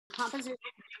Composition.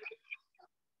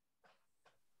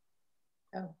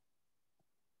 Oh.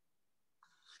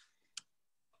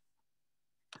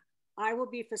 I will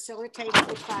be facilitating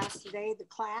the class today. The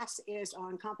class is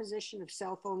on composition of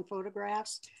cell phone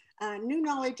photographs. New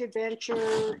Knowledge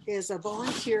Adventure is a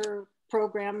volunteer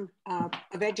program of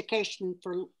education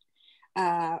for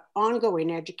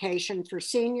ongoing education for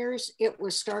seniors. It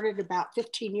was started about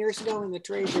 15 years ago in the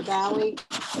Treasure Valley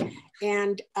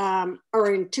and,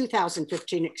 or in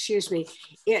 2015, excuse me.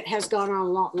 It has gone on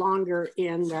a lot longer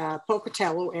in the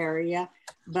Pocatello area,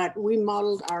 but we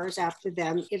modeled ours after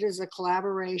them. It is a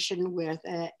collaboration with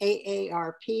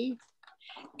AARP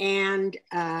and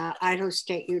Idaho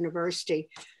State University.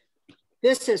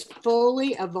 This is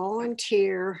fully a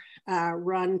volunteer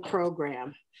run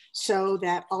program, so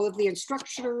that all of the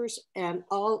instructors and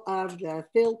all of the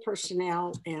field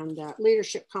personnel and the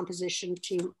leadership composition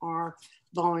team are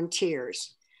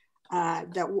volunteers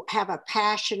that have a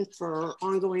passion for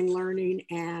ongoing learning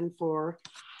and for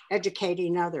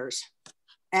educating others.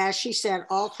 As she said,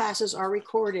 all classes are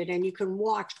recorded and you can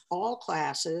watch all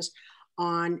classes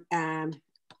on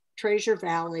Treasure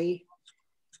Valley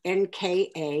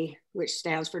NKA, which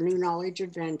stands for New Knowledge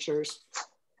Adventures,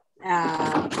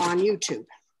 on YouTube.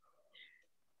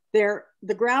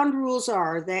 The ground rules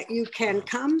are that you can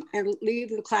come and leave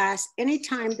the class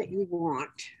anytime that you want.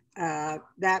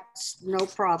 That's no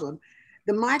problem.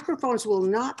 The microphones will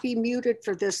not be muted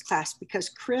for this class because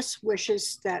Chris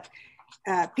wishes that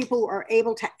people are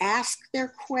able to ask their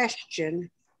question,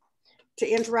 to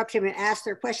interrupt him and ask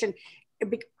their question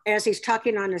as he's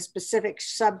talking on a specific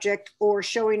subject or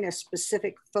showing a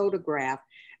specific photograph,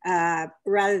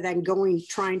 rather than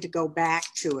trying to go back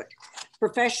to it.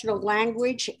 Professional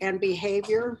language and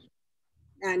behavior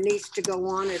needs to go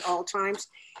on at all times.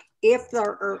 If there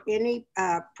are any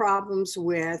problems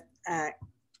with,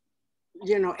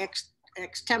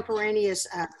 extemporaneous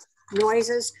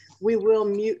noises, we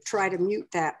will try to mute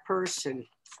that person.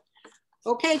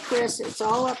 Okay, Chris, it's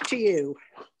all up to you.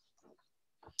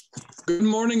 Good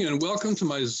morning and welcome to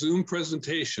my Zoom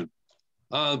presentation.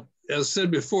 As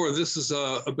said before, this is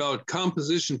about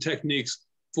composition techniques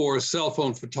for cell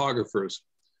phone photographers.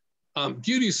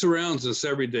 Beauty surrounds us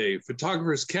every day.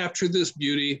 Photographers capture this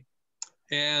beauty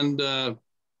and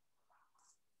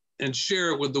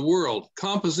share it with the world.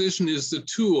 Composition is the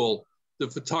tool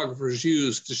that photographers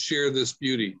use to share this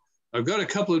beauty. I've got a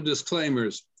couple of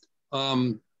disclaimers.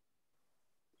 I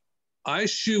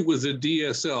shoot with a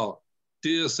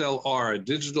DSLR, a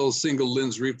digital single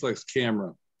lens reflex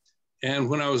camera. And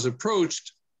when I was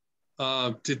approached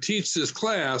to teach this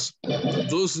class,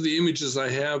 those are the images I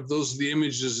have, those are the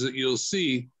images that you'll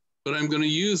see, but I'm going to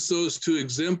use those to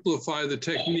exemplify the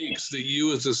techniques that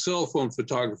you as a cell phone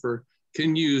photographer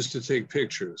can use to take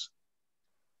pictures.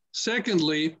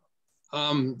 Secondly,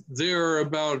 there are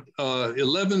about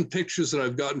 11 pictures that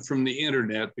I've gotten from the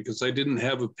internet because I didn't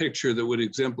have a picture that would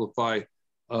exemplify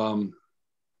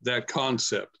that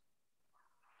concept.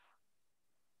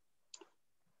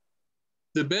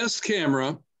 The best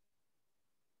camera,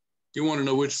 you want to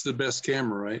know which is the best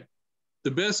camera, right?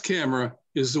 The best camera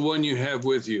is the one you have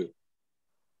with you.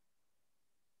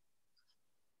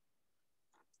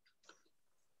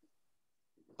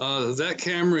 That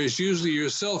camera is usually your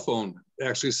cell phone.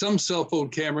 Actually, some cell phone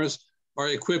cameras are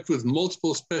equipped with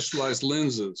multiple specialized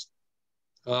lenses.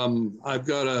 I've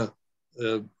got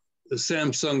a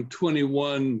Samsung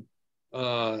 21,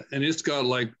 and it's got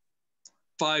like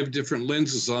 5 different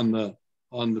lenses on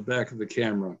the back of the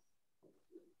camera.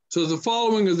 So the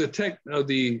following are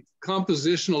the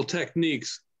compositional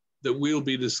techniques that we'll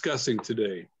be discussing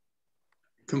today.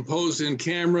 Compose in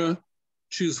camera,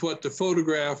 choose what to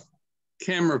photograph,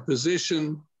 camera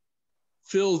position,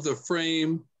 fill the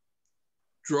frame,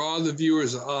 draw the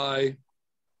viewer's eye,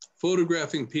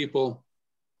 photographing people,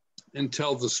 and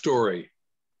tell the story.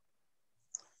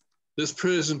 This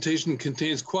presentation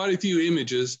contains quite a few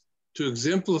images to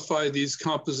exemplify these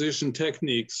composition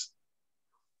techniques.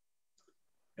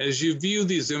 As you view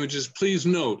these images, please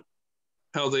note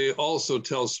how they also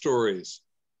tell stories.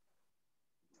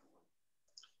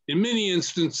 In many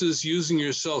instances, using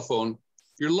your cell phone,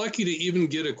 you're lucky to even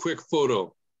get a quick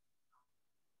photo.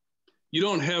 You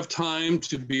don't have time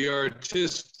to be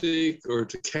artistic or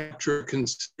to capture a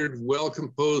considered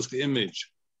well-composed image.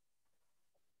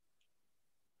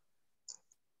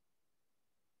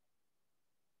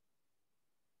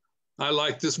 I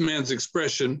like this man's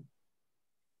expression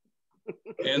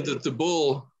and that the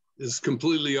bull is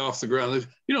completely off the ground.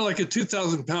 You know, like a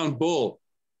 2,000-pound bull.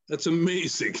 That's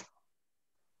amazing.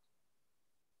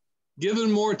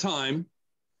 Given more time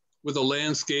with a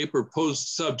landscape or posed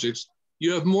subjects,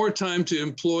 you have more time to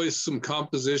employ some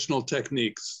compositional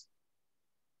techniques.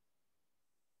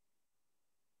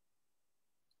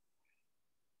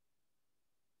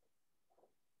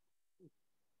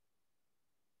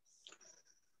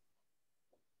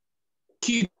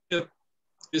 Key tip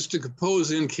is to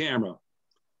compose in camera.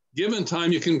 Given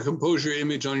time, you can compose your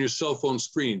image on your cell phone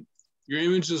screen. Your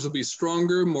images will be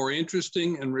stronger, more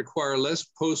interesting, and require less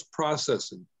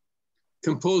post-processing.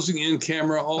 Composing in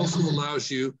camera also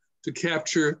allows you to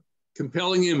capture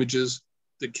compelling images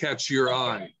that catch your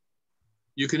eye.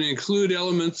 You can include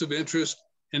elements of interest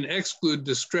and exclude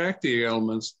distracting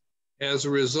elements. As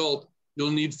a result, you'll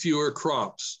need fewer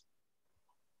crops.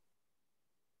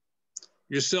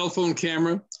 Your cell phone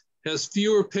camera has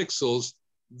fewer pixels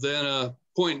than a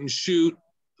point and shoot,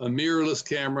 a mirrorless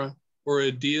camera, or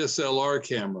a DSLR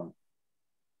camera.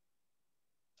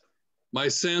 My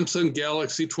Samsung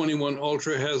Galaxy 21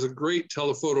 Ultra has a great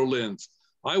telephoto lens.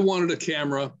 I wanted a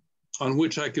camera on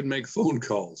which I could make phone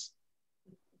calls.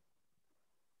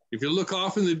 If you look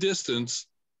off in the distance,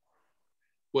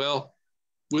 well,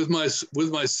 with my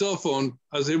cell phone,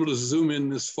 I was able to zoom in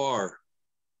this far.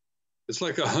 It's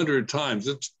like 100 times.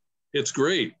 It's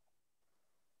great.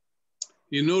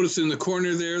 You notice in the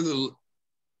corner there,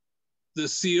 the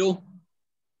seal.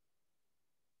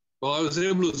 Well, I was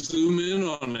able to zoom in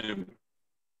on him.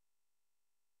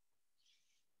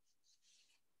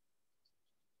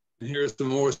 Here's some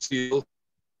more seal.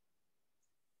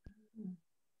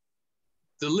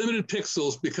 The limited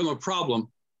pixels become a problem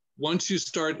once you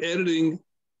start editing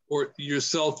your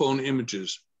cell phone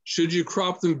images. Should you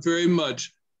crop them very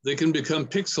much, they can become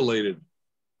pixelated.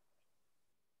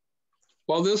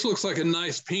 While this looks like a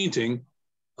nice painting,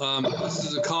 this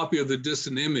is a copy of the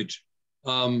distant image.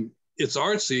 It's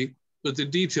artsy, but the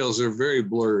details are very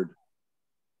blurred.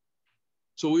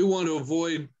 So we want to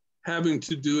avoid having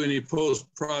to do any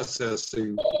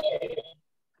post-processing.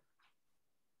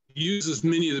 Use as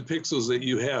many of the pixels that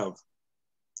you have.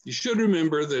 You should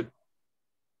remember that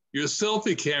your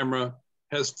selfie camera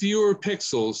has fewer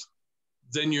pixels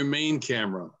than your main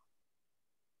camera.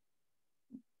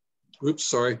 Oops,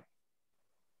 sorry.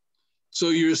 So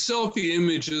your selfie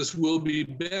images will be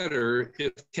better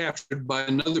if captured by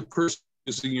another person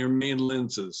using your main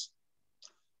lenses.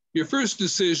 Your first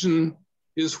decision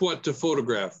is what to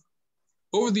photograph.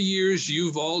 Over the years,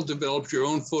 you've all developed your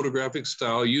own photographic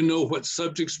style. You know what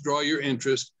subjects draw your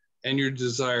interest and your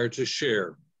desire to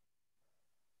share.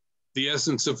 The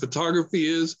essence of photography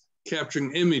is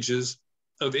capturing images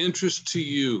of interest to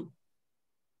you.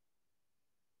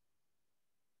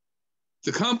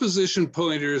 The composition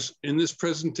pointers in this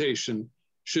presentation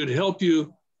should help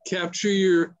you capture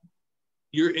your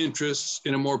interests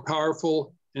in a more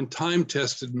powerful and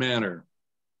time-tested manner.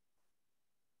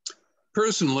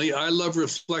 Personally, I love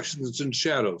reflections and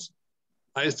shadows.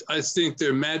 I think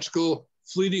they're magical,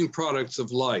 fleeting products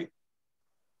of light.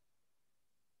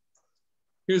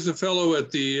 Here's a fellow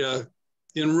at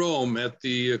in Rome at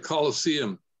the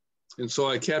Colosseum. And so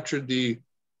I captured the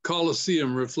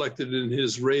Colosseum reflected in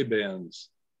his Ray-Bans.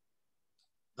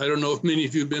 I don't know if many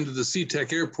of you have been to the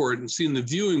SeaTac airport and seen the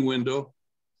viewing window,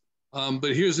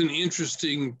 but here's an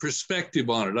interesting perspective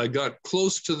on it. I got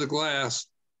close to the glass,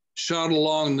 shot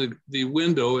along the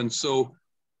window, and so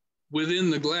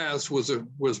within the glass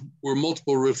were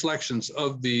multiple reflections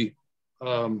of the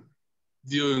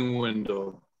viewing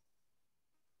window.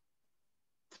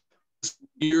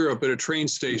 Europe at a train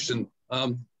station,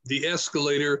 the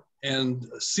escalator and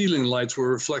ceiling lights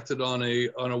were reflected on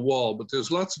a wall, but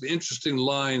there's lots of interesting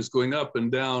lines going up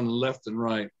and down, left and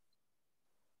right.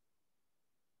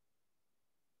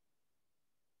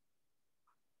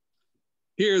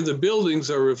 Here, the buildings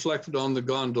are reflected on the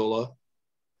gondola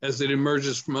as it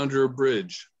emerges from under a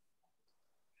bridge.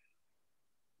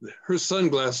 Her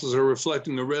sunglasses are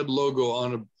reflecting the red logo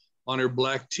on her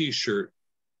black t-shirt.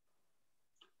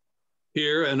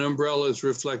 Here, an umbrella is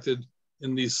reflected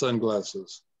in these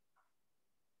sunglasses.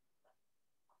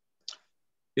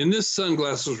 In this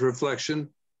sunglasses reflection,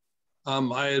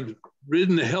 I had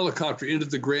ridden a helicopter into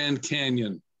the Grand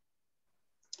Canyon.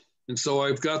 And so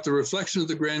I've got the reflection of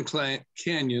the Grand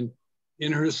Canyon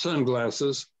in her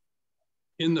sunglasses.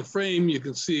 In the frame, you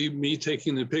can see me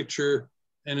taking the picture,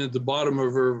 and at the bottom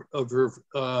of her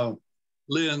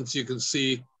lens, you can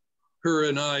see her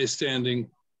and I standing,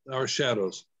 our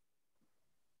shadows.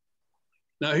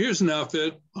 Now here's an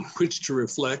outfit on which to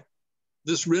reflect.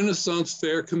 This Renaissance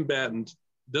fair combatant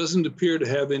doesn't appear to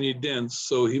have any dents,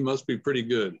 so he must be pretty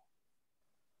good.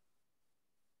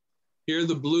 Here,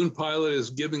 the balloon pilot is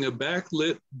giving a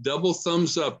backlit double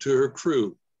thumbs up to her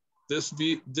crew. This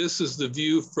is the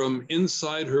view from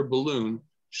inside her balloon.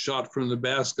 shot from the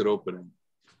basket opening.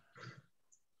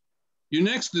 Your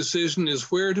next decision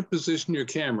is where to position your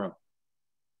camera.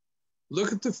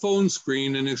 Look at the phone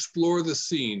screen and explore the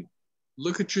scene.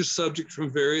 Look at your subject from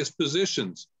various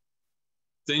positions.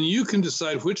 Then you can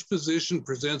decide which position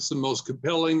presents the most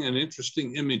compelling and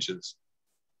interesting images.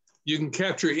 You can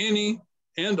capture any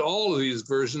and all of these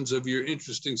versions of your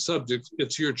interesting subject.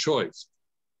 It's your choice.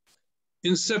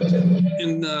 In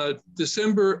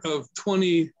December of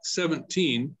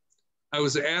 2017, I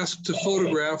was asked to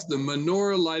photograph the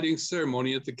menorah lighting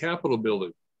ceremony at the Capitol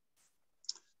building.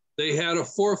 They had a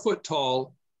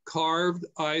 4-foot-tall carved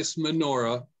ice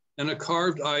menorah and a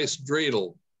carved ice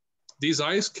dreidel. These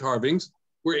ice carvings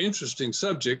were interesting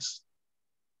subjects.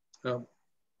 The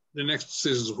next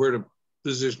decision is where to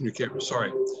position your camera.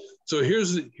 Sorry. So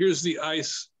here's the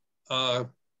ice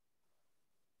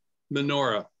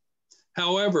menorah.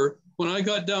 However, when I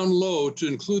got down low to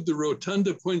include the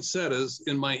rotunda poinsettias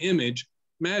in my image,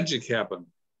 magic happened.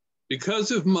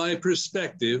 Because of my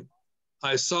perspective,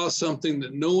 I saw something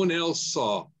that no one else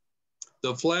saw.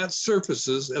 The flat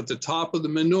surfaces at the top of the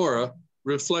menorah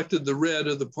reflected the red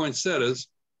of the poinsettias,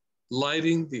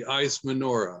 lighting the ice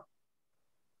menorah.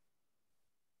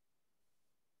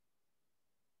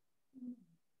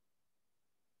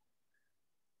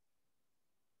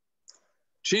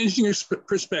 Changing your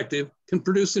perspective can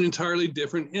produce an entirely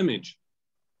different image.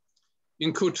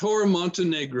 In Kotor,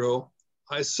 Montenegro,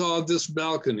 I saw this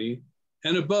balcony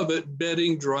and above it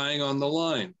bedding drying on the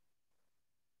line.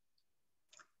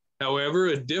 However,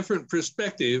 a different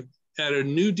perspective added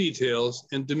new details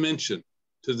and dimension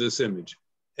to this image,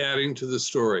 adding to the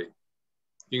story.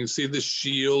 You can see the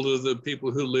shield of the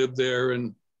people who lived there,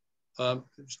 and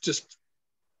it's just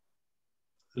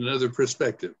another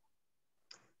perspective.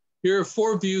 Here are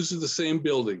 4 views of the same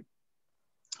building.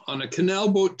 On a canal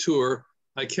boat tour,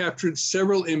 I captured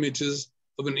several images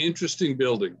of an interesting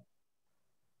building.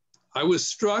 I was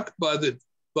struck by the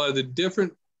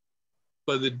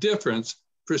difference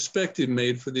perspective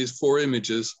made for these 4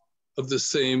 images of the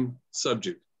same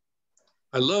subject.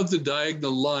 I love the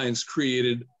diagonal lines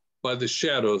created by the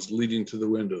shadows leading to the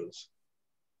windows.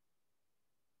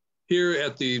 Here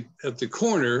at the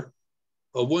corner,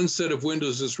 one set of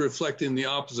windows is reflecting the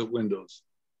opposite windows.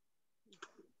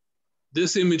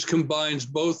 This image combines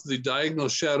both the diagonal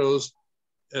shadows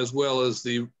as well as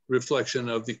the reflection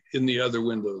in the other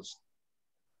windows.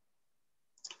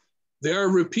 There are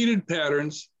repeated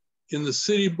patterns in the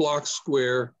city block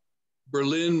square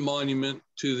Berlin monument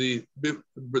to the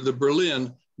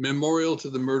Berlin Memorial to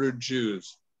the Murdered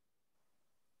Jews.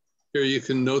 Here you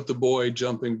can note the boy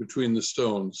jumping between the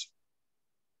stones.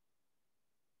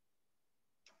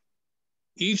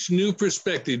 Each new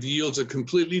perspective yields a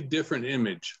completely different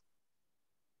image.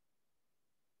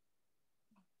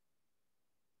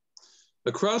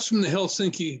 Across from the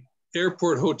Helsinki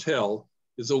Airport Hotel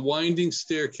is a winding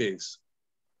staircase.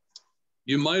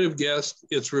 You might have guessed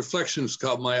its reflections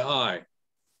caught my eye.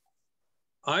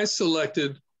 I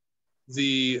selected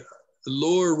the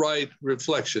lower right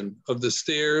reflection of the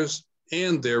stairs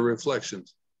and their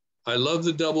reflections. I love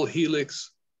the double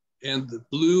helix and the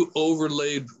blue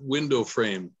overlaid window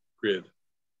frame grid.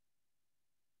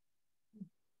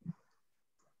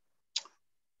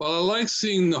 While I like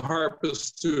seeing the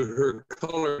harpist through her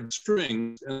colored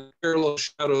strings and parallel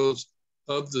shadows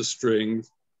of the strings,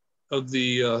 of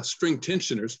the string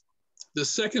tensioners, the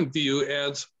second view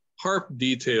adds harp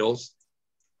details,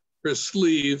 her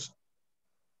sleeves.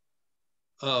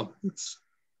 The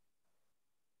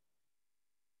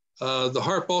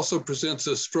harp also presents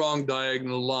a strong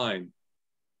diagonal line.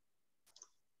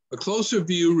 A closer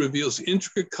view reveals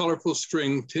intricate, colorful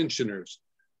string tensioners.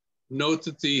 Note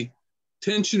that the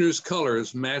tensioners'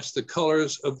 colors match the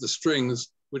colors of the strings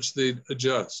which they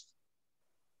adjust.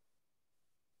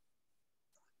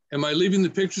 Am I leaving the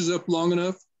pictures up long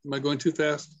enough? Am I going too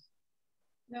fast?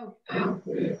 No, I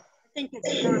think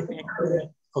it's perfect.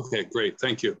 Okay, great,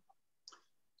 thank you.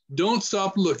 Don't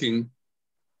stop looking,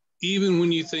 even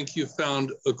when you think you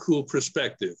found a cool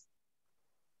perspective.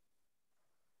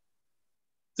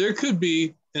 There could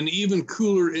be an even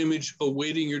cooler image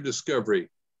awaiting your discovery.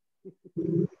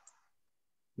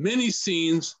 Many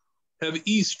scenes have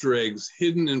Easter eggs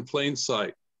hidden in plain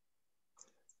sight.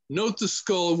 Note the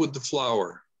skull with the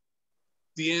flower,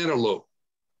 the antelope,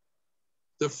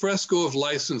 the fresco of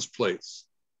license plates,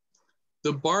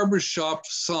 the barbershop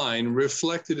sign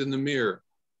reflected in the mirror.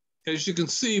 As you can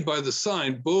see by the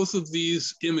sign, both of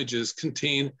these images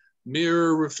contain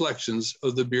mirror reflections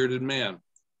of the bearded man.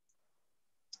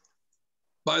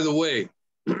 By the way,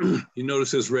 you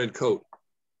notice his red coat.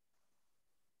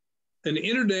 An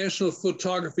international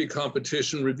photography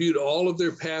competition reviewed all of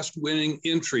their past winning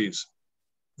entries.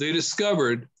 They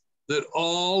discovered that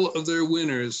all of their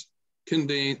winners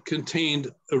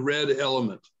contained a red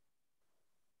element.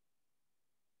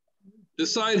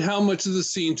 Decide how much of the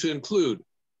scene to include,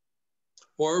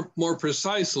 or more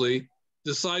precisely,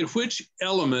 decide which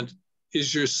element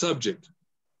is your subject.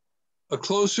 A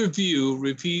closer view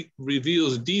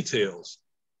reveals details.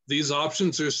 These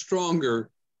options are stronger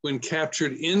when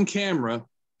captured in camera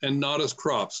and not as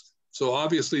crops. So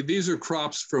obviously these are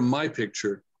crops from my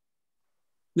picture.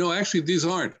 No, actually these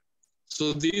aren't.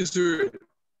 So these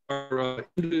are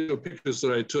individual pictures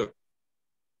that I took.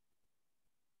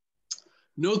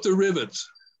 Note the rivets,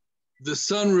 the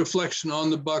sun reflection on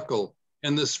the buckle,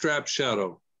 and the strap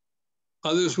shadow.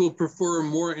 Others will prefer a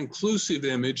more inclusive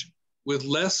image with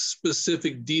less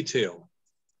specific detail.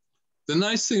 The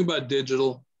nice thing about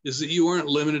digital is that you aren't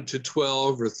limited to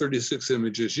 12 or 36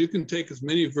 images. You can take as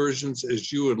many versions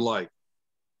as you would like.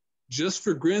 Just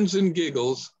for grins and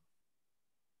giggles,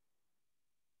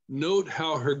 note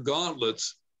how her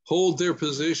gauntlets hold their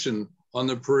position on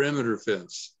the perimeter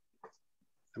fence.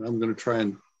 And I'm going to try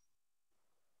and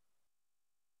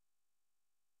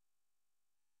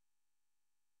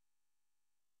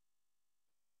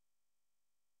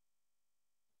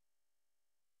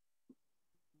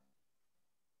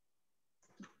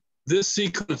this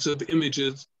sequence of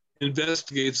images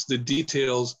investigates the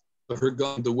details of her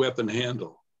gun, the weapon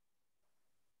handle.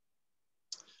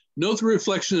 Note the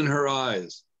reflection in her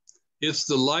eyes. It's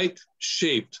the light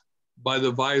shaped by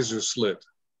the visor slit.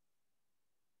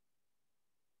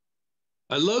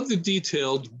 I love the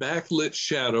detailed backlit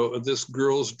shadow of this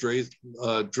girl's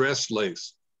dress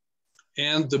lace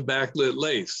and the backlit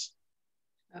lace.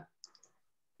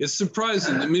 It's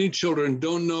surprising that many children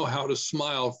don't know how to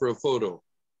smile for a photo.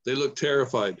 They look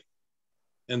terrified,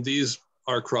 and these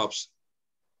are crops.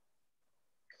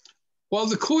 While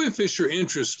the koi fish are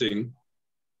interesting,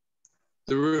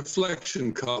 the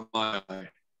reflection caught my eye.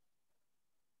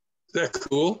 Is that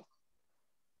cool?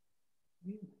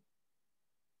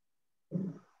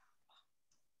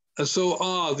 And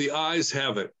so, the eyes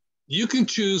have it. You can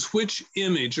choose which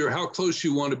image or how close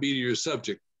you want to be to your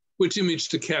subject, which image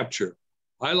to capture.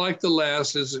 I like the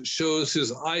last as it shows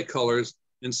his eye colors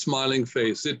and smiling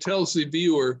face. It tells the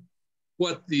viewer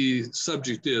what the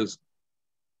subject is.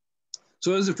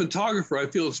 So as a photographer, I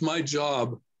feel it's my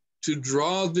job to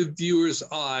draw the viewer's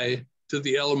eye to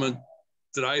the element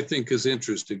that I think is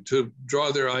interesting, to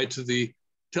draw their eye to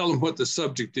tell them what the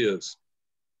subject is.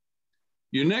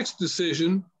 Your next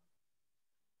decision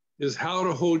is how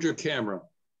to hold your camera.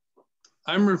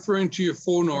 I'm referring to your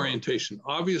phone orientation.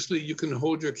 Obviously, you can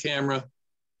hold your camera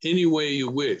any way you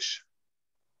wish.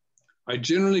 I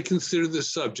generally consider the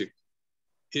subject.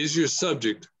 Is your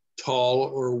subject tall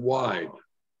or wide?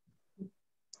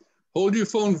 Hold your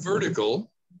phone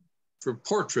vertical for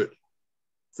portrait,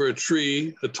 for a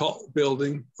tree, a tall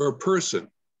building, or a person.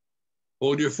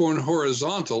 Hold your phone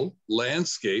horizontal,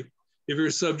 landscape, if your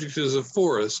subject is a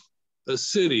forest, a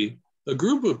city, a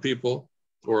group of people,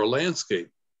 or a landscape.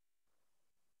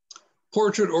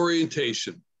 Portrait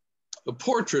orientation. A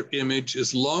portrait image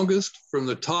is longest from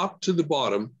the top to the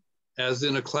bottom, as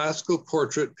in a classical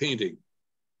portrait painting.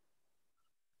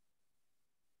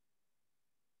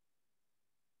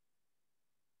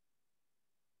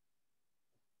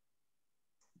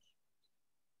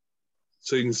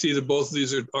 So you can see that both of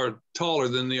these are taller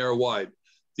than they are wide.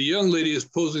 The young lady is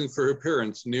posing for her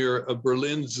parents near a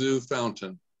Berlin Zoo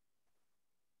fountain.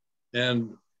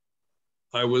 And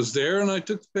I was there and I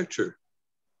took the picture.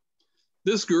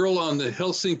 This girl on a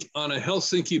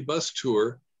Helsinki bus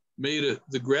tour made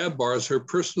the grab bars her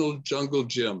personal jungle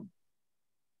gym.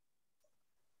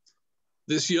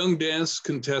 This young dance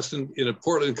contestant in a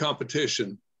Portland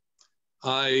competition,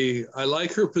 I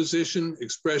like her position,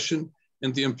 expression,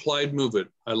 and the implied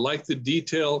movement. I like the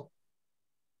detail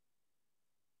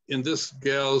in this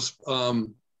gal's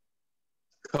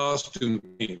costume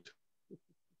paint.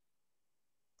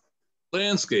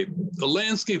 Landscape. The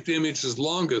landscaped image is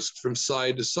longest from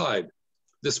side to side.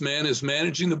 This man is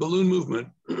managing the balloon movement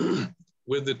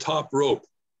with the top rope.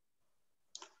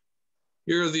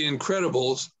 Here are the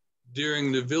Incredibles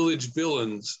during the Village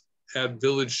Villains at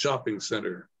Village Shopping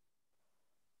Center.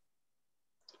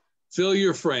 Fill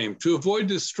your frame. To avoid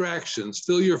distractions,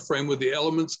 fill your frame with the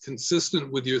elements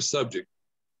consistent with your subject.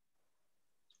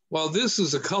 While this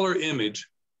is a color image,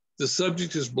 the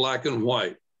subject is black and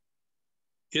white.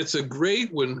 It's a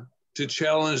great one to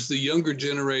challenge the younger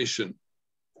generation.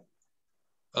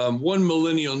 One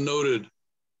millennial noted,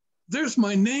 "There's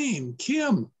my name,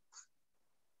 Kim."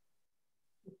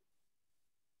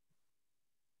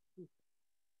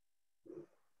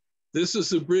 This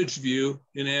is a bridge view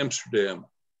in Amsterdam.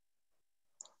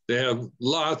 They have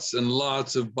lots and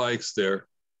lots of bikes there.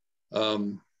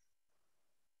 And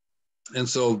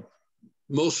so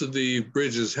most of the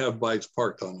bridges have bikes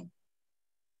parked on them.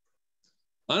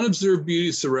 Unobserved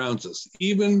beauty surrounds us.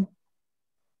 Even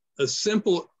a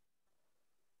simple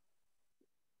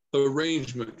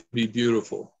arrangement can be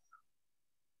beautiful.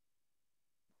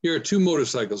 Here are two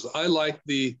motorcycles. I like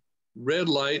the red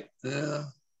light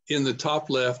in the top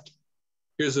left.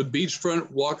 Here's a beachfront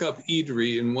walk-up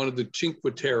eatery in one of the Cinque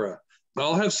Terre.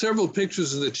 I'll have several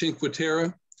pictures of the Cinque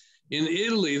Terre. In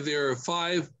Italy, there are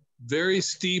 5 very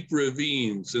steep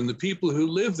ravines, and the people who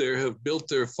live there have built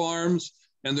their farms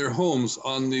and their homes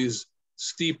on these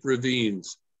steep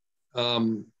ravines.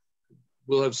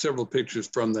 We'll have several pictures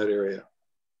from that area.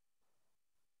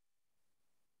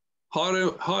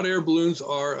 Hot air balloons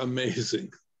are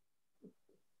amazing.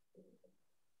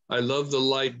 I love the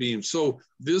light beam. So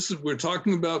we're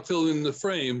talking about filling the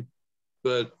frame,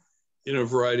 but in a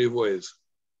variety of ways.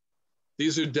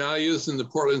 These are dahlias in the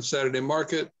Portland Saturday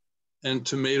Market and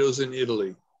tomatoes in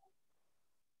Italy.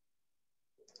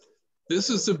 This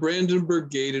is the Brandenburg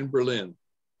Gate in Berlin.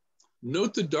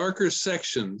 Note the darker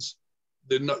sections,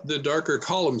 the darker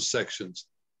column sections.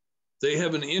 They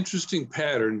have an interesting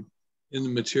pattern in the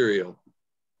material.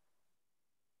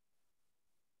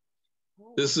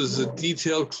 This is a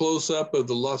detailed close-up of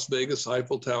the Las Vegas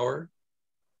Eiffel Tower.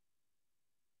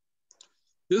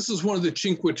 This is one of the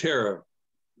Cinque Terre.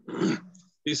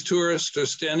 These tourists are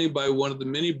standing by one of the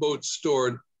many boats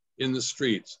stored in the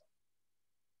streets.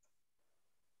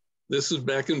 This is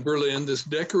back in Berlin, this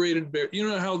decorated bear. You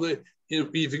know how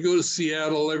if you go to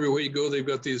Seattle, everywhere you go, they've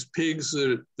got these pigs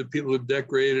that the people have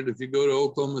decorated. If you go to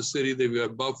Oklahoma City, they've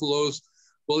got buffaloes.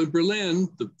 Well, in Berlin,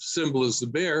 the symbol is the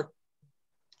bear.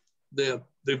 They've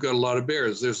got a lot of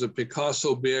bears. There's a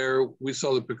Picasso bear. We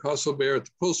saw the Picasso bear at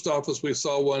the post office. We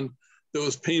saw one that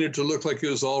was painted to look like it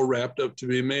was all wrapped up to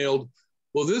be mailed.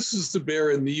 Well, this is the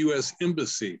bear in the US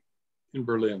Embassy in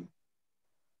Berlin.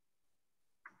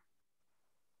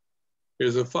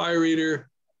 Here's a fire eater.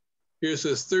 Here's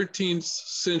this 13th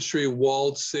century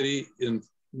walled city in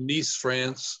Nice,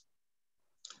 France.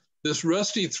 This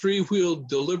rusty 3-wheeled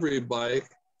delivery bike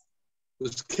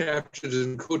was captured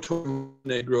in Coton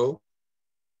Negro.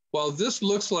 While this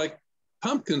looks like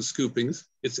pumpkin scoopings,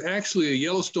 it's actually a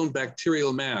Yellowstone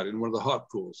bacterial mat in one of the hot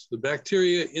pools. The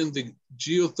bacteria in the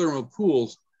geothermal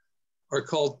pools are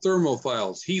called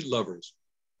thermophiles, heat lovers.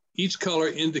 Each color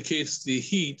indicates the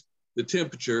heat, the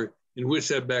temperature in which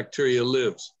that bacteria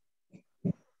lives.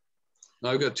 Now,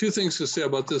 I've got 2 things to say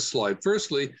about this slide.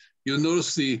 Firstly, you'll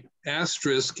notice the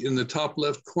asterisk in the top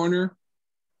left corner.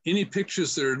 Any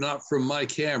pictures that are not from my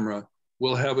camera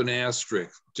will have an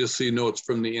asterisk, just so you know it's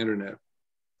from the internet.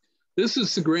 This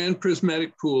is the Grand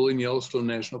Prismatic Pool in Yellowstone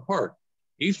National Park.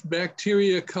 Each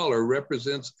bacteria color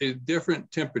represents a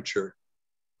different temperature.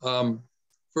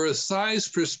 For a size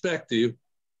perspective,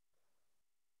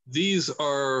 these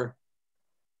are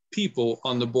people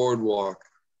on the boardwalk.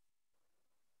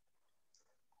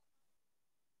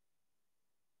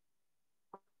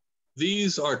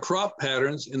 These are crop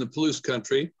patterns in the Palouse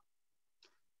country.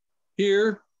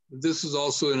 Here, this is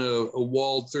also in a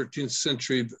walled 13th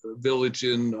century village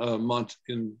in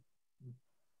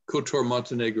Kotor,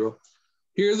 Montenegro.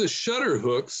 Here, the shutter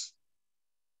hooks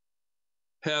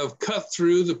have cut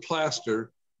through the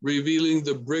plaster, revealing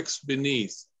the bricks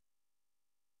beneath.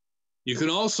 You can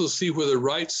also see where the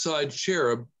right side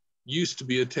cherub used to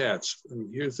be attached.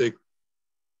 And here's a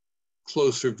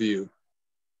closer view.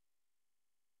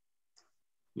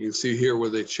 You can see here where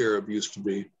the cherub used to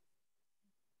be.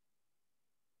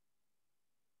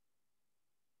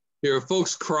 Here are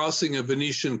folks crossing a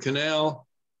Venetian canal.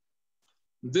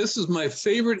 This is my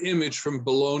favorite image from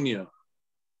Bologna.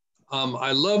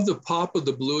 I love the pop of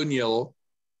the blue and yellow,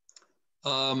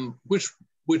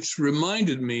 which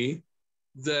reminded me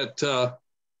that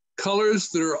colors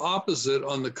that are opposite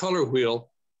on the color wheel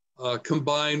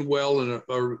combine well and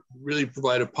really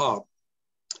provide a pop.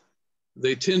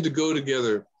 They tend to go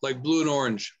together like blue and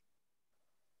orange.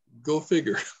 Go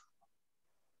figure.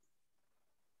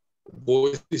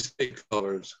 Boise State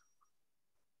colors.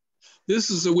 This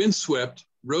is a windswept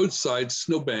roadside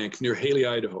snowbank near Haley,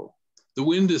 Idaho. The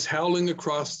wind is howling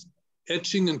across,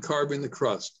 etching and carving the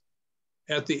crust.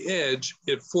 At the edge,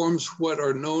 it forms what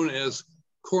are known as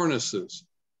cornices.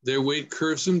 Their weight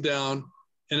curves them down,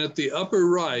 and at the upper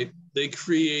right, they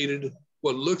created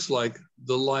what looks like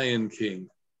the Lion King.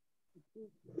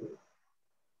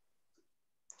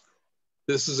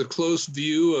 This is a close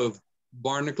view of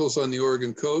barnacles on the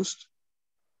Oregon coast.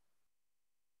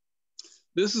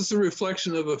 This is the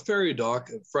reflection of a ferry dock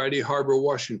at Friday Harbor,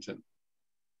 Washington.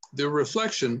 The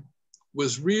reflection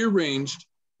was rearranged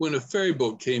when a ferry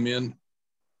boat came in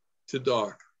to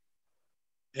dock.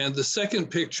 And the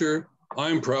second picture,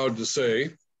 I'm proud to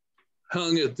say,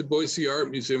 hung at the Boise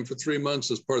Art Museum for 3 months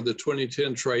as part of the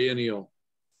 2010 triennial.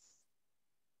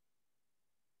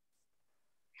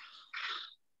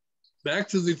 Back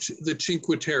to the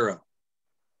Cinque Terre.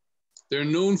 They're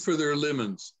known for their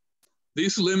lemons.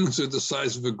 These lemons are the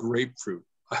size of a grapefruit.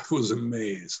 I was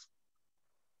amazed.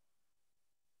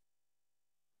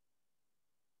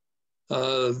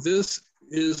 This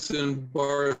is in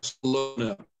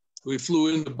Barcelona. We flew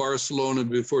into Barcelona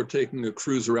before taking a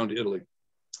cruise around Italy.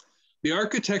 The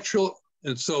architectural,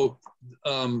 and so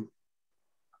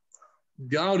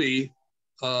Gaudi,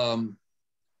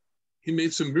 he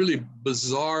made some really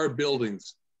bizarre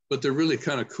buildings, but they're really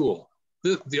kind of cool.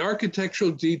 The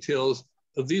architectural details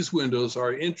of these windows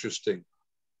are interesting.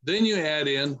 Then you add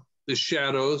in the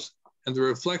shadows and the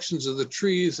reflections of the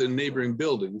trees and neighboring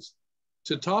buildings.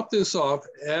 To top this off,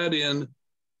 add in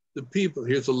the people.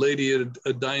 Here's a lady at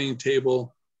a dining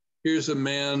table. Here's a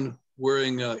man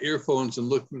wearing earphones and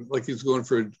looking like he's going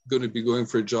to be going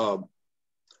for a job.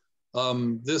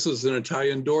 This is an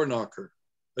Italian door knocker.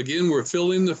 Again, we're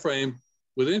filling the frame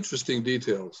with interesting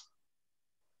details.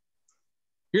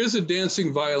 Here's a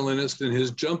dancing violinist in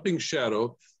his jumping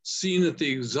shadow seen at the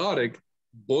exotic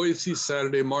Boise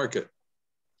Saturday Market.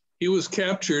 He was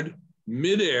captured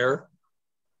midair.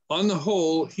 On the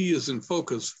whole, he is in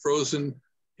focus, frozen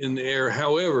in the air.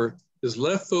 However, his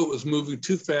left foot was moving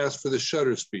too fast for the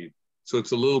shutter speed, so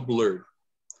it's a little blurred.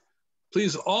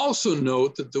 Please also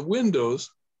note that the windows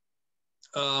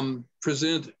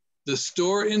present the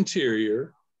store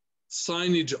interior,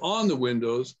 signage on the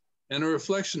windows, and a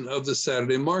reflection of the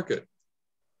Saturday market.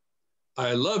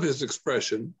 I love his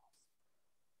expression.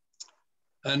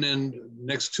 And then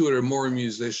next to it are more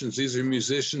musicians. These are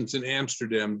musicians in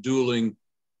Amsterdam dueling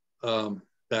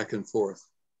back and forth.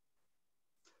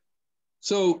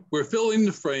 So we're filling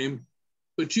the frame,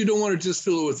 but you don't want to just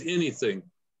fill it with anything.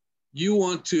 You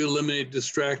want to eliminate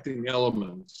distracting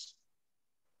elements.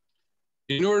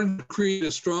 In order to create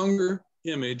a stronger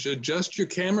image, adjust your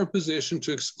camera position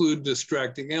to exclude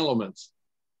distracting elements.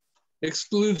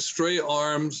 Exclude stray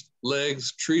arms,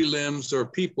 legs, tree limbs, or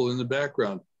people in the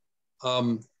background.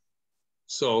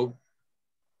 So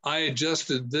I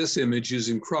adjusted this image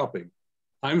using cropping.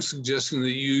 I'm suggesting that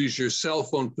you use your cell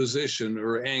phone position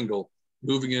or angle,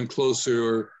 moving in closer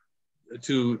or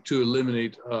to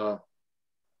eliminate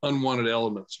unwanted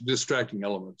elements, distracting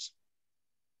elements.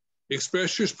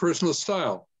 Express your personal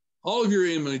style. All of your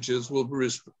images will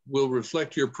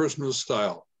reflect your personal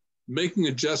style. Making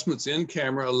adjustments in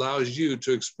camera allows you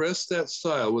to express that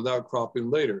style without cropping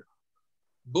later.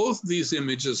 Both these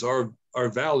images are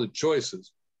valid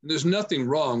choices. And there's nothing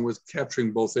wrong with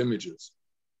capturing both images.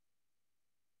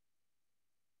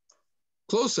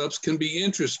 Close-ups can be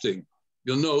interesting.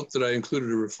 You'll note that I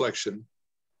included a reflection.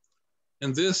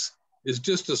 And this is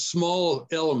just a small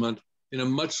element in a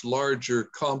much larger,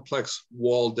 complex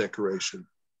wall decoration.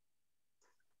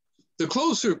 The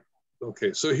closer,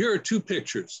 okay, so here are two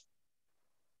pictures.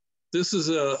 This is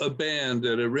a band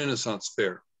at a Renaissance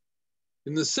fair.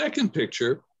 In the second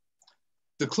picture,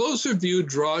 the closer view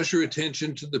draws your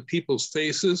attention to the people's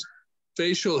faces,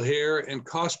 facial hair, and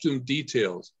costume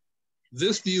details.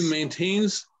 This view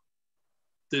maintains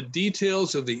the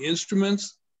details of the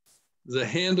instruments, the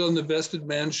hand on the vested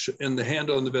man and the hand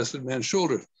on the vested man's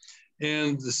shoulder.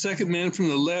 And the second man from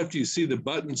the left, you see the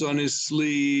buttons on his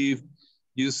sleeve.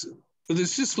 But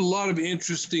there's just a lot of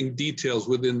interesting details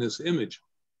within this image.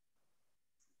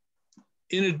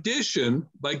 In addition,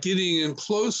 by getting in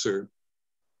closer,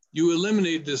 you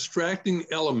eliminate distracting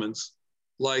elements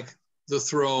like the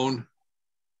throne,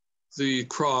 the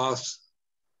cross,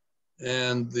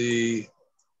 and the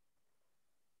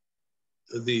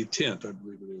tent, I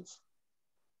believe it is.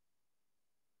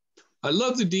 I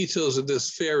love the details of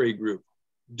this ferry group.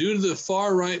 Due to the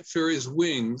far right ferry's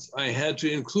wings, I had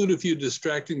to include a few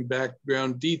distracting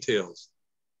background details.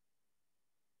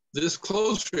 This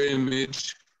closer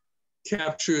image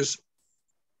captures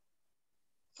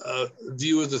a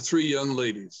view of the three young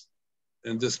ladies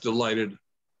and this delighted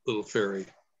little ferry.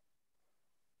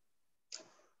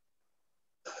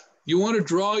 You want to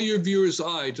draw your viewer's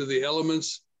eye to the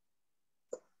elements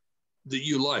that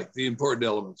you like, the important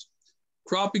elements.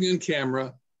 Cropping in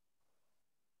camera,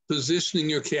 positioning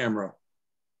your camera.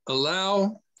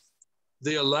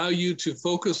 They allow you to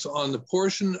focus on the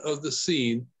portion of the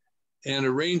scene and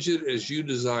arrange it as you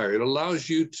desire. It allows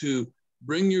you to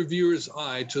bring your viewer's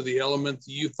eye to the element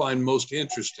that you find most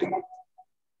interesting.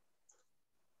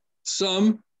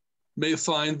 Some may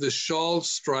find the shawl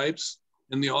stripes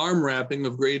and the arm wrapping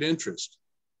of great interest.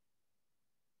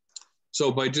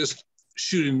 So by just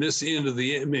shooting this into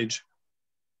the image,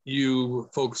 you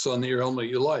focus on the element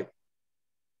you like.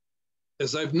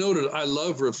 As I've noted, I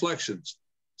love reflections.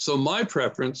 So my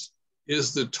preference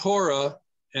is the Torah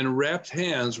and wrapped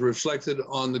hands reflected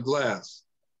on the glass.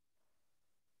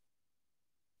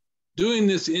 Doing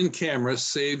this in camera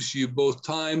saves you both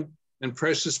time and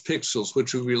precious pixels,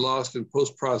 which will be lost in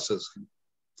post-processing.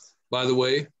 By the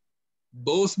way,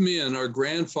 both men are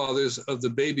grandfathers of the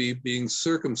baby being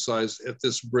circumcised at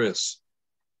this bris.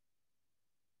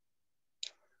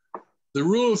 The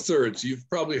rule of thirds, you've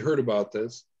probably heard about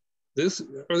this.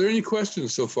 Are there any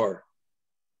questions so far?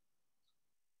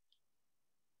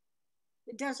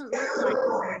 It doesn't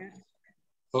look like that.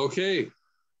 Okay.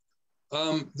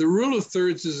 The rule of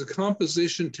thirds is a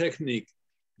composition technique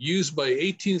used by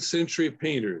 18th century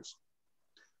painters.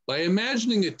 By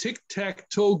imagining a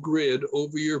tic-tac-toe grid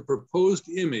over your proposed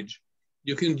image,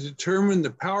 you can determine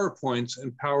the power points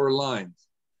and power lines.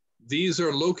 These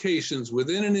are locations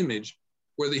within an image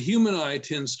where the human eye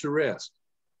tends to rest.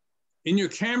 In your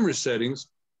camera settings,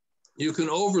 you can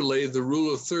overlay the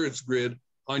rule of thirds grid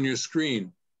on your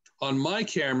screen. On my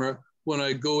camera, when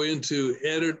I go into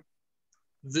edit,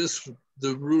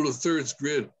 the rule of thirds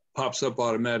grid pops up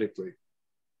automatically.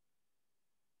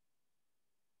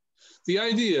 The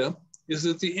idea is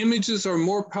that the images are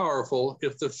more powerful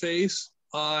if the face,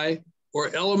 eye,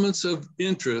 or elements of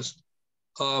interest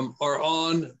are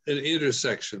on an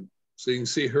intersection. So you can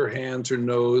see her hands, her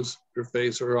nose, her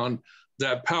face are on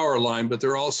that power line, but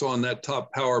they're also on that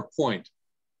top power point.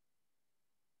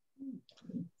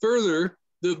 Further,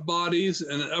 the bodies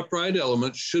and an upright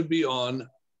element should be on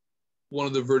one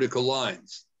of the vertical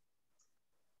lines.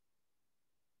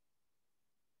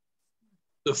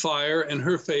 The fire and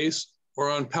her face are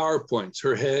on power points.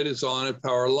 Her head is on a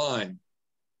power line.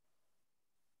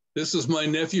 This is my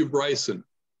nephew, Bryson.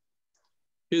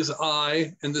 His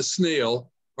eye and the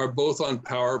snail are both on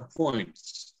power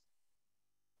points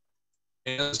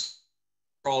and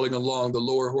crawling along the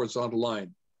lower horizontal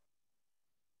line.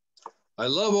 I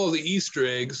love all the Easter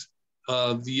eggs,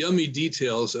 the yummy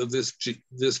details of this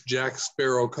Jack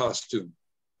Sparrow costume.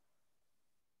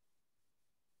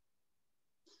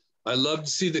 I love to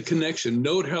see the connection.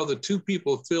 Note how the two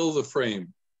people fill the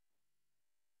frame.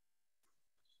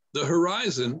 The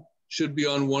horizon should be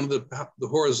on one of the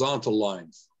horizontal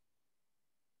lines.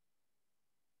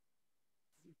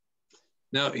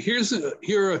 Now, here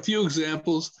are a few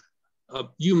examples.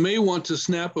 You may want to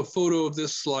snap a photo of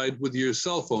this slide with your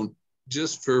cell phone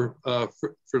just for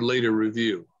later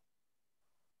review.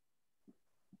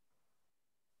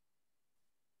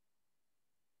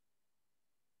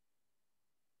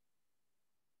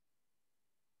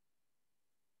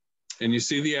 And you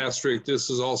see the asterisk, this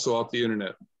is also off the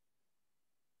internet.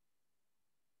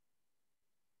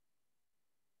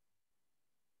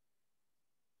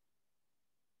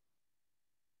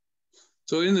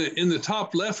 So in the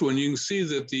top left one, you can see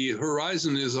that the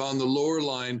horizon is on the lower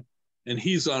line and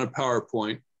he's on a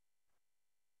PowerPoint.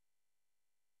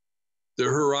 The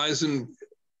horizon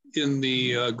in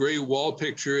the gray wall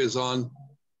picture is on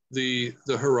the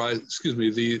horizon, excuse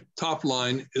me, the top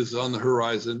line is on the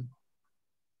horizon.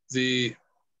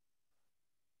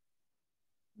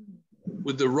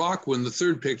 With the rock one, the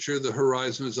third picture, the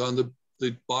horizon is on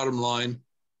the bottom line.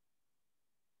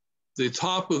 The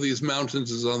top of these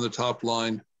mountains is on the top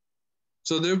line.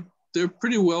 So they're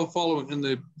pretty well following. And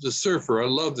the surfer, I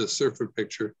love this surfer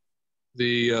picture.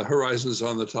 The horizon is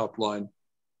on the top line.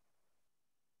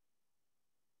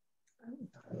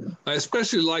 I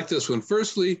especially like this one.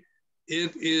 Firstly,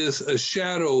 it is a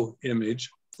shadow image.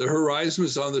 The horizon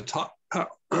is on the top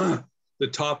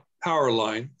power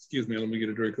line. Excuse me, let me get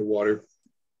a drink of water.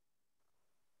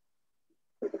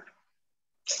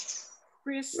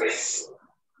 Chris,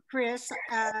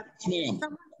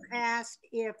 someone asked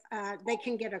if they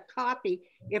can get a copy,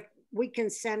 if we can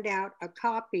send out a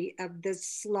copy of this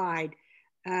slide.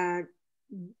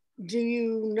 Do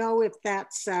you know if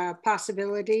that's a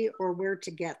possibility or where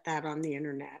to get that on the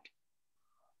internet?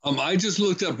 I just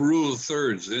looked up rule of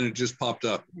thirds and it just popped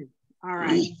up. All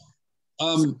right.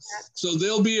 So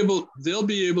they'll be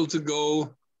able to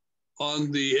go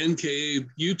on the NKA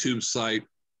YouTube site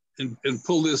and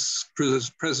pull this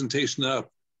presentation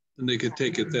up, and they could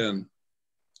take it then.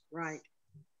 Right.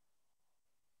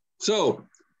 So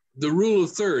the rule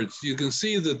of thirds, you can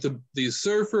see that the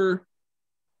surfer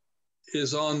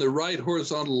is on the right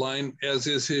horizontal line, as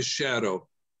is his shadow.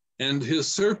 And his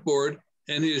surfboard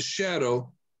and his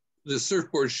shadow, the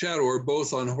surfboard shadow, are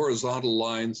both on horizontal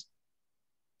lines.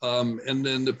 And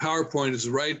then the PowerPoint is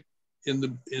right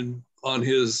on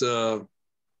his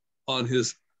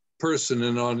person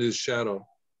and on his shadow.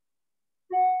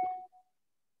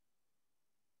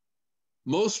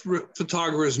 Most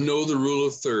photographers know the rule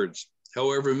of thirds.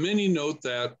 However, many note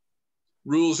that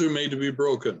rules are made to be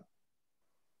broken.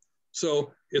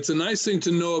 So it's a nice thing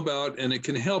to know about, and it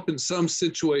can help in some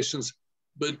situations,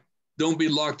 but don't be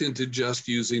locked into just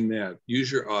using that.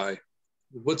 Use your eye.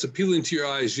 What's appealing to your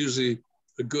eye is usually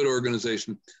a good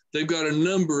organization. They've got a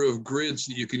number of grids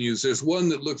that you can use. There's one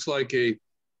that looks like the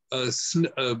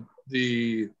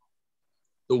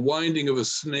winding of a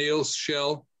snail's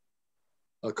shell,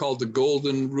 called the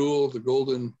golden rule,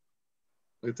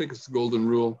 I think it's the golden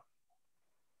rule.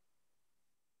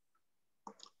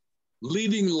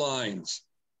 Leading lines.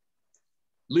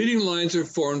 Leading lines are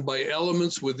formed by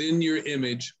elements within your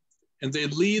image, and they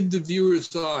lead the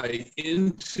viewer's eye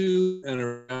into and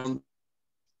around.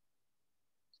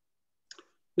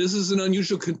 This is an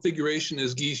unusual configuration,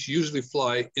 as geese usually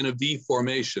fly in a V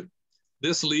formation.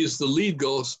 This leaves the lead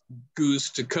goose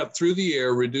to cut through the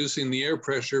air, reducing the air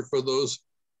pressure for those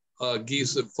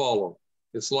geese that follow.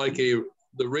 It's like the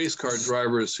race car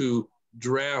drivers who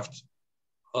draft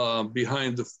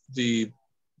behind the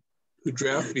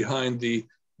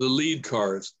lead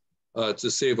cars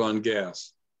to save on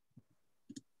gas.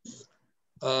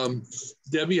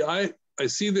 Debbie, I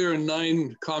see there are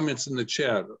 9 comments in the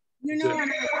chat. You know,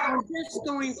 I'm just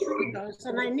going through those,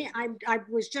 and I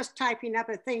was just typing up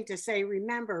a thing to say,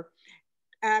 remember.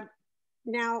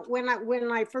 Now, when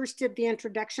I first did the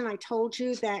introduction, I told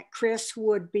you that Chris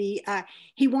would be,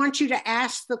 he wants you to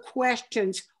ask the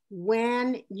questions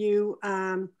when you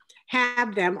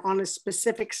have them on a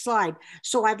specific slide.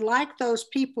 So I'd like those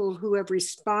people who have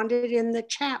responded in the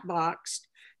chat box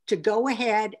to go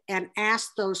ahead and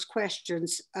ask those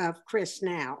questions of Chris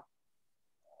now.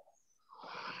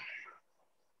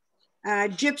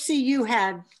 Gypsy, you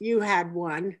had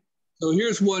one. So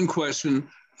here's one question.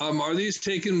 Are these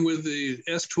taken with the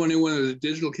S21 or the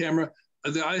digital camera?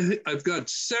 I've got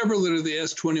several that are the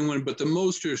S21, but the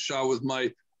most are shot with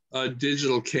my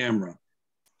digital camera.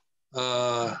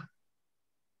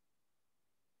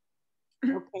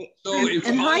 Okay. So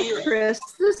and hi, Chris.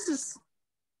 This is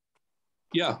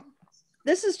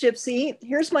Gypsy.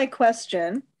 Here's my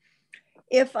question.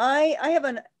 If I have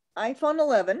an iPhone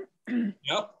 11.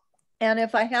 Yep. And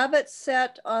if I have it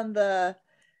set on the,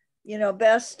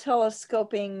 best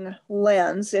telescoping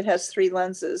lens, it has 3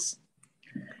 lenses.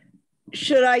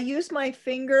 Should I use my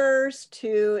fingers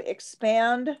to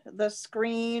expand the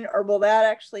screen, or will that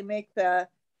actually make the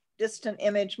distant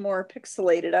image more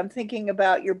pixelated? I'm thinking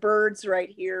about your birds right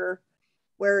here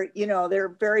where,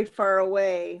 they're very far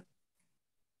away.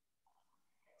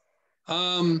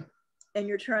 And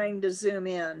you're trying to zoom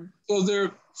in. So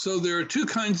there are 2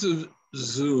 kinds of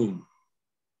zoom.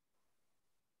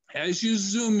 As you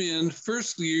zoom in,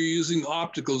 firstly, you're using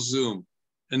optical zoom,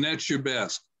 and that's your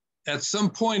best. At some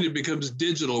point, it becomes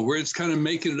digital, where it's kind of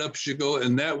making it up as you go,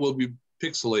 and that will be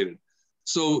pixelated.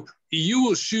 So you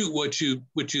will shoot what you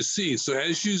see. So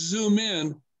as you zoom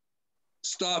in,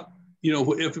 stop,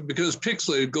 if it becomes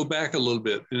pixelated, go back a little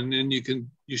bit, and then you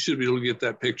should be able to get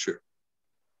that picture.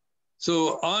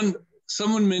 So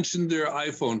someone mentioned their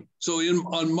iPhone. So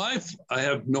I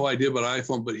have no idea about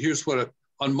iPhone, but here's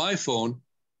on my phone,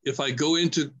 if I go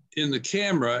in the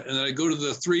camera and then I go to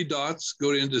the 3 dots,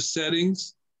 go into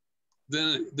settings,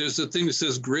 then there's a thing that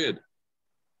says grid.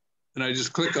 And I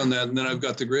just click on that, and then I've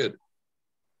got the grid.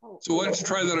 So why don't you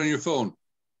try that on your phone?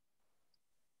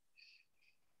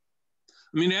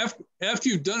 I mean, after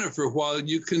you've done it for a while,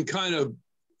 you can kind of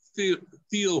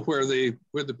feel where the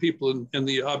people and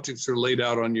the objects are laid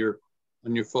out on your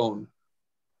phone.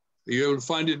 Are you able to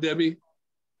find it, Debbie?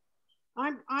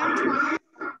 I'm trying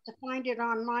to find it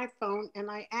on my phone, and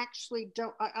I actually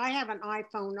don't. I have an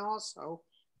iPhone also,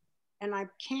 and I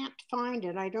can't find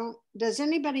it. Does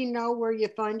anybody know where you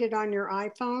find it on your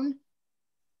iPhone?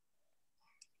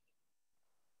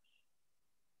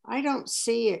 I don't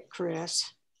see it,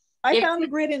 Chris. I found the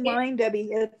grid in mine, Debbie.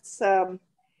 It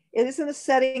is in the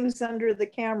settings under the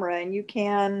camera, and you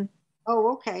can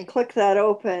click that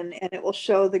open, and it will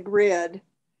show the grid.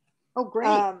 Oh,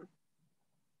 great.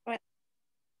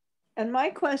 And my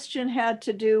question had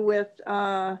to do with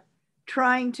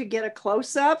trying to get a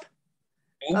close-up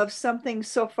of something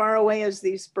so far away as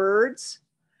these birds.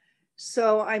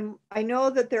 So I know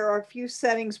that there are a few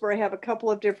settings where I have a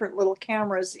couple of different little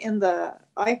cameras in the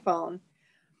iPhone,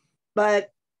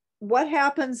 but what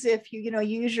happens if you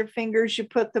use your fingers, you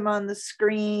put them on the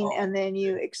screen, and then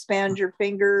you expand your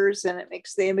fingers and it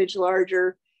makes the image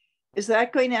larger? Is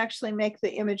that going to actually make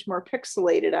the image more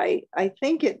pixelated? I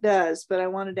think it does, but I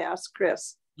wanted to ask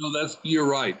Chris. No, you're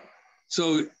right.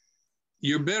 So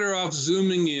you're better off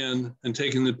zooming in and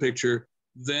taking the picture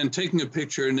than taking a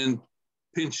picture and then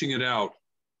pinching it out.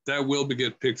 That will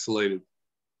get pixelated.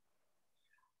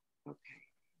 Okay.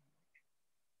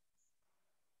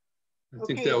 I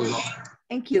think that was all.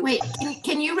 Thank you. Wait,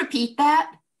 can you repeat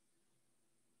that?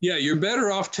 Yeah, you're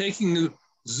better off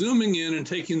zooming in and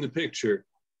taking the picture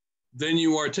than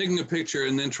you are taking a picture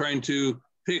and then trying to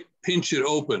pinch it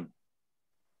open.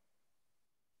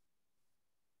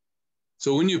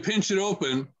 So when you pinch it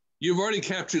open, you've already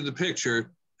captured the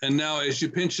picture. And now as you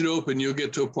pinch it open, you'll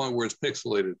get to a point where it's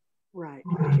pixelated. Right.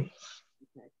 Okay.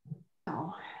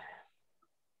 Oh.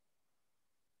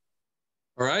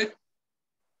 All right?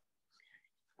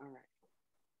 All right.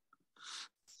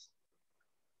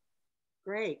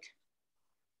 Great.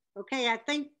 Okay, I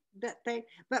think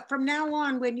but from now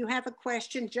on, when you have a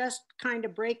question, just kind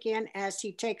of break in as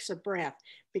he takes a breath,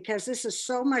 because this is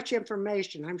so much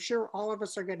information. I'm sure all of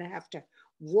us are going to have to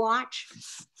watch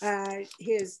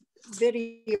his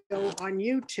video on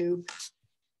YouTube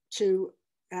to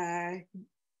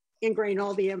ingrain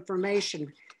all the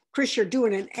information. Chris, you're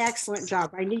doing an excellent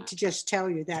job. I need to just tell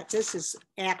you that this is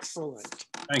excellent.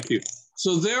 Thank you.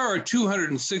 So there are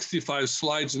 265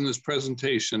 slides in this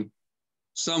presentation,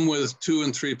 some with 2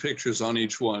 and 3 pictures on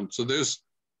each one. So there's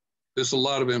a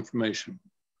lot of information.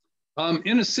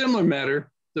 In a similar manner,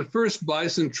 the first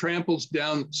bison tramples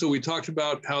down. So we talked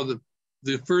about how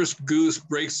the first goose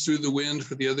breaks through the wind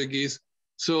for the other geese.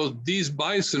 So these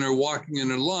bison are walking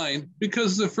in a line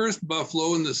because the first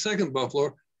buffalo and the second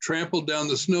buffalo trampled down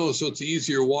the snow, so it's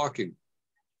easier walking.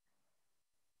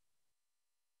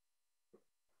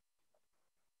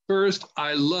 First,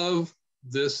 I love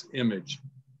this image.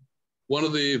 One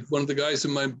of the guys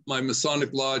in my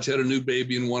Masonic lodge had a new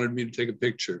baby and wanted me to take a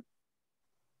picture.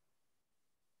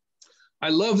 I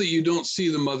love that you don't see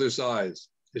the mother's eyes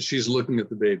as she's looking at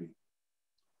the baby.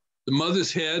 The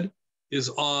mother's head is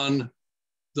on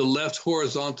the left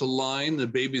horizontal line. The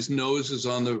baby's nose is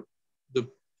on the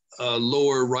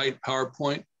lower right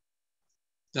PowerPoint.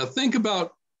 Now think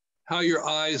about how your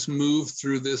eyes move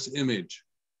through this image.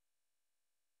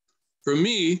 For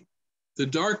me, the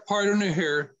dark part on her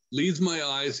hair leads my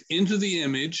eyes into the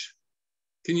image.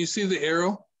 Can you see the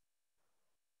arrow?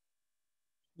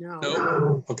 No.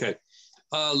 No? Okay.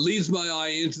 Leads my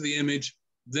eye into the image.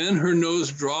 Then her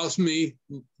nose draws my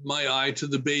eye to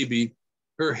the baby.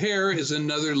 Her hair is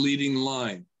another leading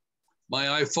line. My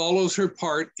eye follows her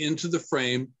part into the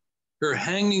frame. Her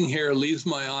hanging hair leads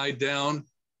my eye down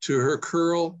to her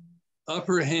curl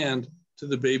upper hand to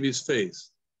the baby's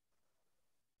face.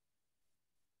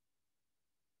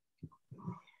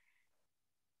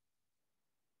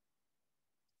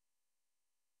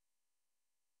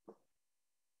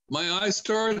 My eye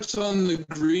starts on the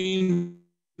green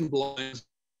blinds at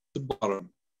the bottom,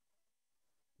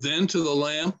 then to the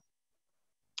lamp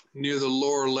near the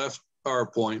lower left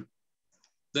PowerPoint,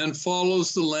 then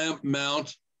follows the lamp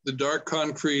mount, the dark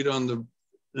concrete and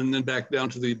then back down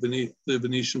to the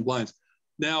Venetian blinds.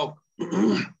 Now,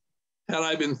 had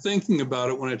I been thinking about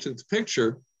it when I took the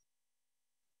picture,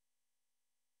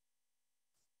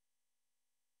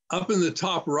 up in the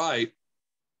top right,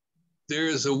 there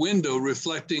is a window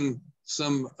reflecting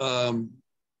some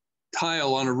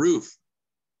tile on a roof.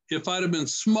 If I'd have been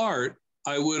smart,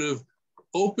 I would have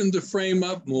opened the frame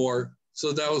up more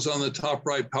so that was on the top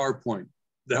right PowerPoint.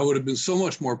 That would have been so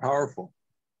much more powerful.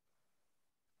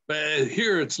 But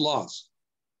here it's lost.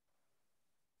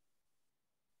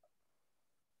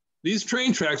 These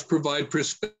train tracks provide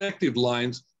perspective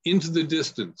lines into the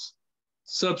distance.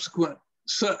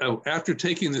 After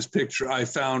taking this picture, I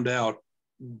found out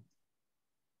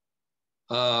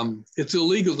it's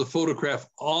illegal to photograph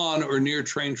on or near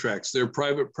train tracks. They're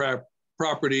private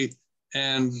property,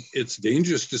 and it's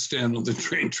dangerous to stand on the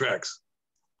train tracks.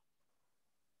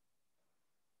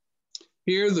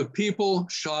 Here, the people,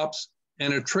 shops,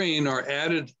 and a train are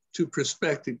added to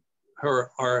perspective,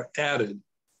 are added,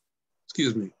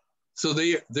 excuse me. So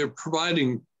they're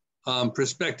providing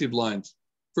perspective lines.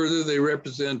 Further, they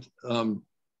represent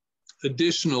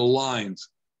additional lines.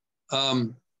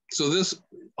 So this,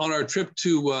 on our trip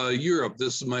to Europe,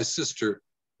 this is my sister.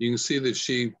 You can see that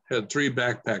she had 3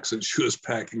 backpacks that she was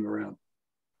packing around.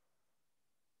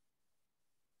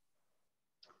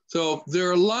 So there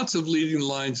are lots of leading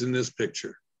lines in this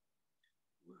picture.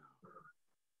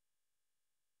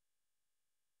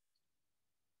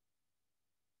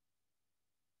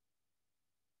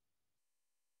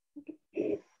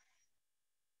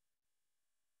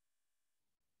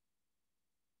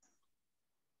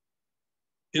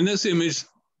 In this image,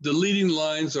 the leading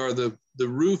lines are the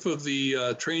roof of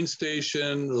the train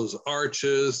station, those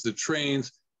arches, the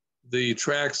trains, the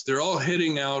tracks. They're all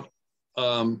heading out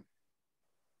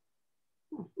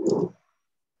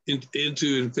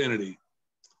into infinity.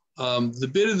 The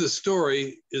bit of the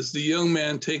story is the young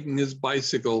man taking his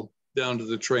bicycle down to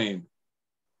the train.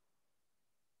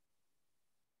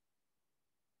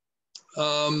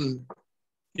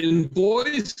 In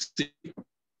Boise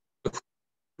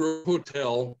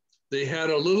Hotel, they had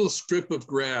a little strip of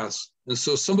grass. And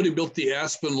so somebody built the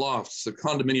Aspen Lofts, the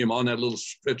condominium on that little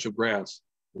stretch of grass.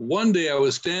 One day I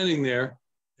was standing there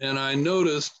and I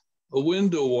noticed a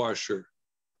window washer.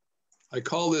 I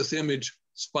call this image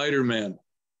Spider-Man.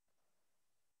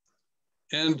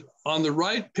 And on the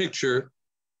right picture,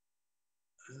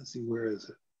 let's see, where is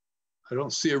it? I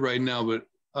don't see it right now, but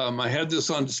I had this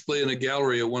on display in a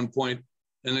gallery at one point,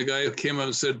 and the guy came out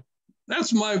and said,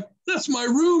 that's my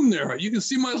room there. You can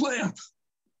see my lamp.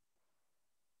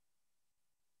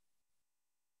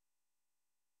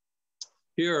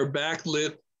 Here are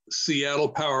backlit Seattle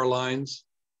power lines.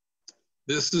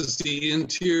 This is the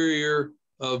interior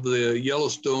of the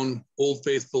Yellowstone Old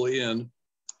Faithful Inn.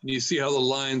 And you see how the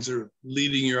lines are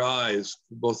leading your eyes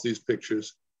for both these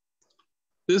pictures.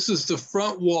 This is the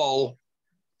front wall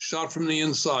shot from the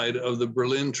inside of the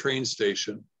Berlin train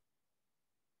station.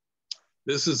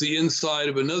 This is the inside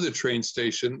of another train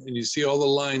station, and you see all the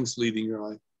lines leading your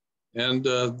eye. And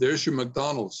there's your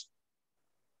McDonald's.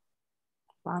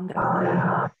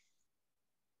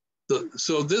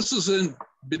 So this is in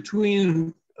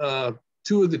between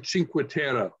two of the Cinque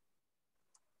Terre.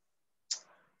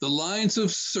 The lines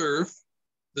of surf,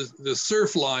 the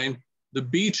surf line, the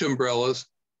beach umbrellas,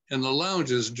 and the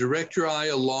lounges direct your eye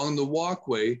along the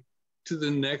walkway to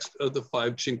the next of the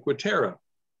 5 Cinque Terre.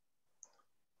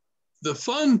 The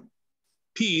fun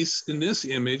piece in this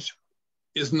image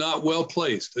is not well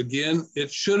placed. Again,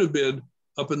 it should have been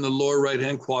up in the lower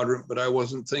right-hand quadrant, but I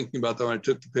wasn't thinking about that when I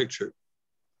took the picture.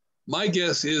 My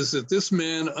guess is that this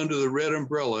man under the red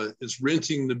umbrella is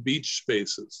renting the beach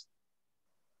spaces.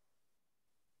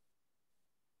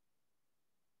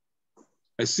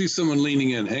 I see someone leaning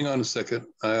in. Hang on a second.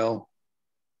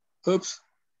 Oops. Is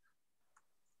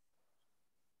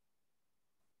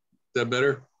that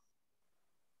better?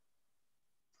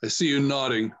 I see you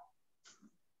nodding.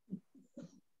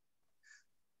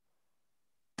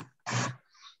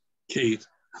 Kate.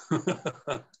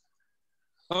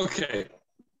 Okay.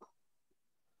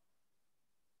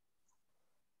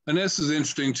 And this is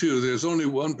interesting too. There's only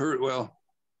one well,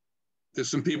 there's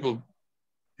some people,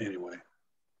 anyway.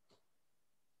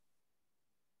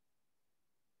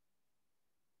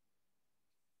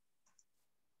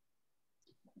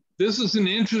 This is an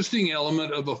interesting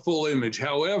element of a full image.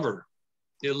 However,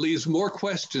 it leaves more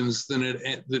questions than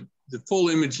the full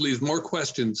image leaves more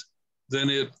questions than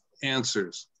it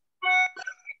answers.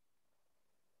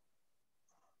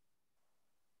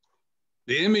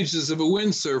 The image is of a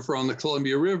windsurfer on the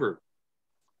Columbia River.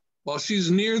 While she's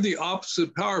near the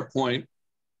opposite power point,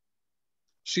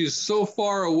 she's so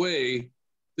far away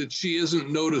that she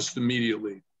isn't noticed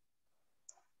immediately.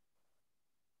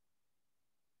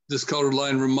 This colored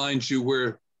line reminds you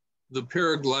where the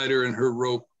paraglider and her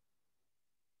rope,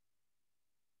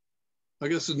 I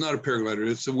guess it's not a paraglider,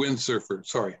 it's a windsurfer,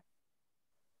 sorry.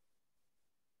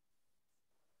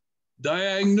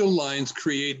 Diagonal lines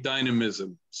create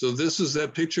dynamism. So this is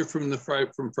that picture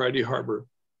from Friday Harbor.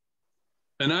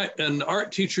 And an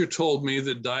art teacher told me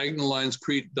that diagonal lines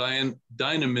create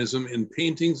dynamism in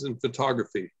paintings and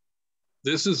photography.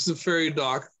 This is the ferry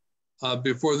dock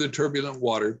before the turbulent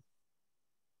water.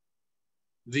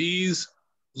 These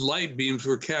light beams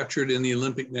were captured in the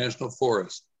Olympic National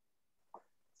Forest.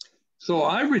 So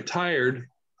I retired.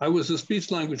 I was a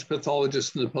speech language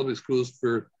pathologist in the public schools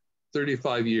for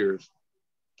 35 years.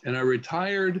 And I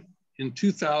retired in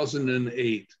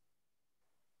 2008.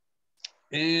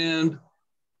 And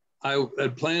I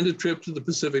had planned a trip to the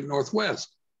Pacific Northwest.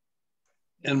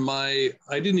 And I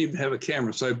didn't even have a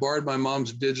camera, so I borrowed my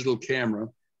mom's digital camera.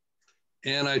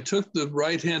 And I took the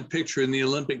right-hand picture in the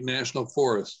Olympic National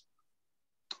Forest.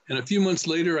 And a few months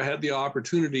later, I had the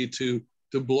opportunity to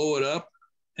blow it up.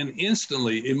 And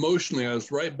instantly, emotionally, I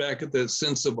was right back at that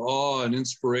sense of awe and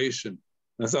inspiration.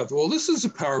 And I thought, well, this is a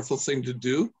powerful thing to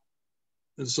do.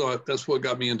 And so that's what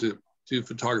got me into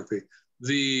photography.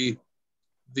 The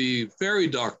ferry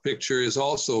dock picture is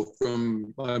also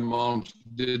from my mom's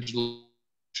digital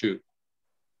shoot.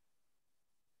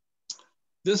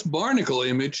 This barnacle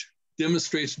image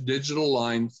demonstrates digital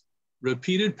lines,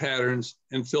 repeated patterns,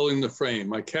 and filling the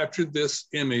frame. I captured this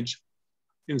image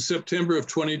in September of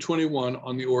 2021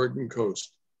 on the Oregon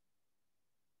coast.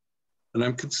 And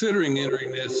I'm considering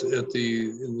entering this in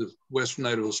the Western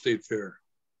Idaho State Fair.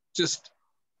 Just,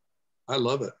 I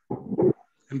love it.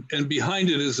 And behind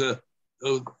it is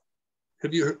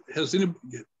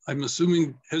I'm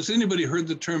assuming, has anybody heard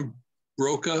the term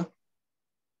broca?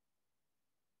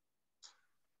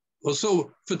 Well,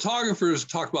 so photographers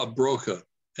talk about broca,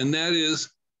 and that is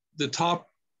the top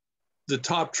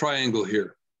triangle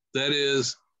here. That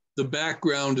is, the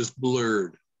background is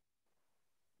blurred.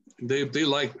 They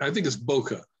like, I think it's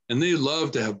bokeh, and they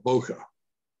love to have bokeh.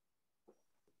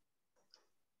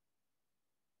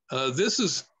 This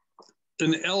is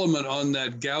an element on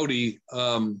that Gaudi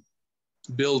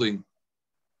building.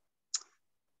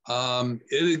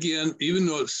 It again, even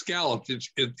though it's scalloped,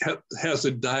 it has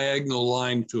a diagonal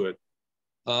line to it.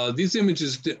 These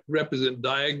images represent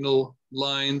diagonal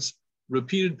lines,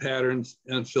 repeated patterns,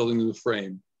 and filling in the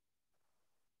frame.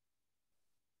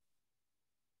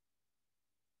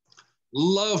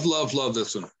 Love, love, love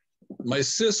this one. My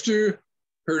sister,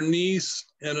 her niece,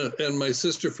 and my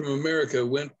sister from America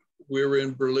we were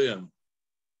in Berlin.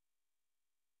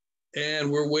 And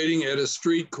we're waiting at a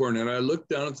street corner, and I looked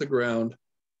down at the ground.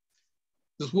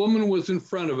 This woman was in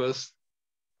front of us,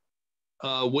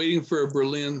 waiting for a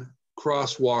Berlin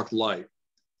crosswalk light.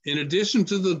 In addition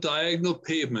to the diagonal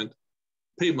pavement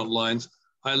lines,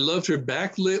 I loved her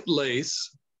backlit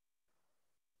lace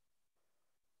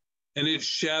and its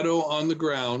shadow on the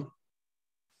ground.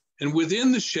 And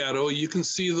within the shadow, you can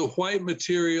see the white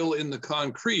material in the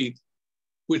concrete,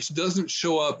 which doesn't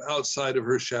show up outside of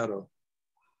her shadow.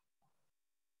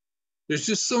 There's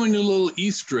just so many little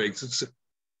Easter eggs.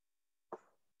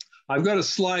 I've got a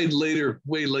slide later,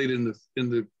 way late in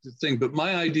the thing, but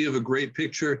my idea of a great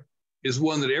picture is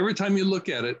one that every time you look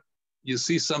at it, you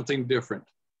see something different.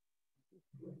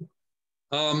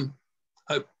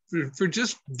 For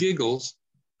just giggles,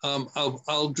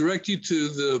 I'll direct you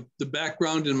to the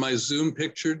background in my Zoom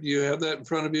picture. Do you have that in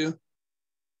front of you?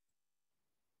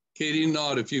 Katie,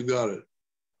 nod if you got it.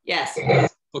 Yes.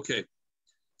 Okay.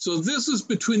 So this is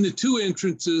between the two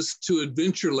entrances to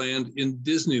Adventureland in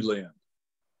Disneyland.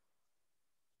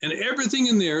 And everything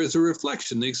in there is a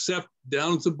reflection, except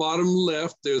down at the bottom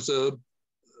left, there's a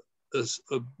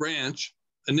branch,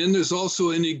 and then there's also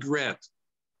an aigrette.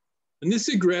 And this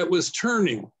aigrette was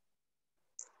turning.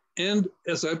 And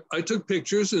as I took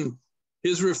pictures, and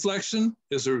his reflection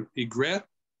is a aigrette,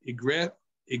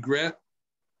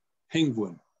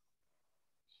 penguin.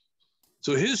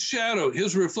 So his shadow,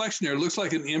 his reflection there looks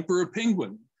like an emperor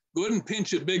penguin. Go ahead and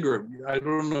pinch it bigger. I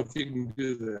don't know if you can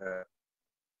do that.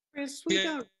 Chris, we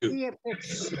don't see a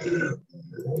picture.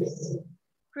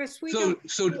 Chris, we don't.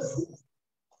 So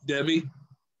Debbie,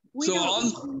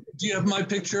 do you have my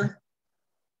picture?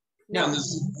 No. On the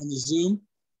Zoom?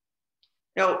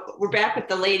 No, we're back with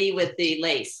the lady with the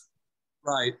lace.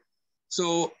 Right.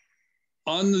 So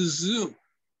on the Zoom,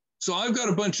 so I've got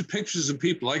a bunch of pictures of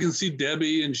people. I can see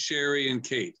Debbie and Sherry and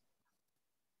Kate.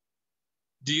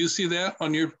 Do you see that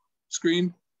on your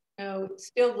screen? No, it's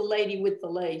still the lady with the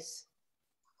lace.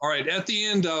 All right, at the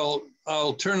end,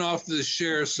 I'll turn off the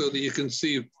share so that you can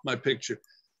see my picture.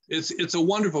 It's a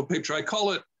wonderful picture. I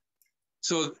call it,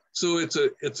 so it's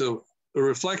a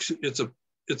reflection. It's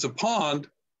a pond,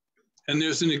 and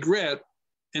there's an aigrette,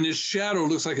 and his shadow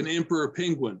looks like an emperor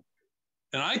penguin.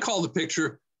 And I call the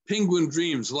picture Penguin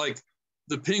Dreams, like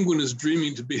the penguin is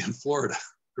dreaming to be in Florida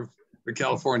or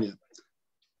California.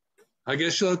 I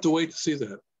guess you'll have to wait to see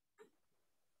that.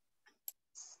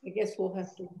 I guess we'll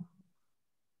have to.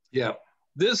 Yeah,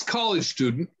 this college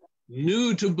student,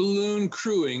 new to balloon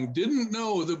crewing, didn't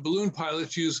know that balloon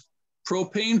pilots use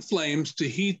propane flames to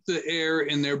heat the air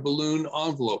in their balloon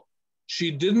envelope. She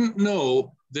didn't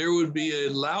know there would be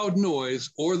a loud noise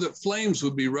or that flames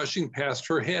would be rushing past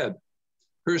her head.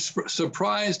 Her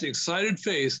surprised, excited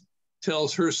face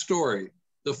tells her story.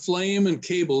 The flame and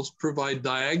cables provide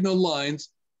diagonal lines,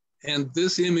 and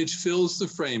this image fills the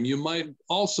frame. You might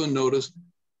also notice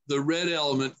the red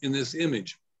element in this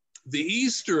image. The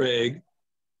Easter egg,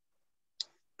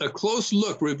 a close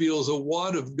look reveals a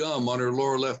wad of gum on her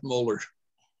lower left molar.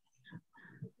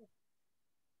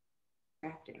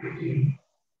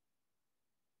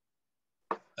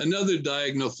 Another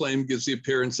diagonal flame gives the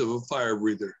appearance of a fire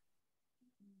breather.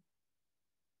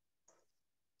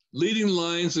 Leading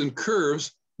lines and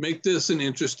curves make this an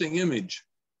interesting image.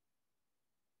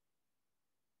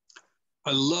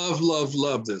 I love, love,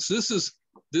 love this. This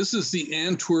is the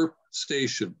Antwerp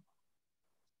station.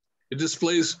 It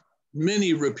displays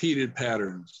many repeated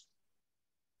patterns.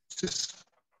 Just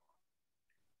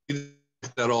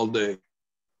that all day.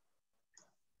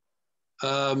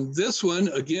 This one,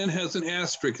 again, has an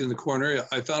asterisk in the corner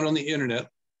I found on the internet.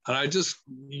 And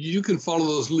you can follow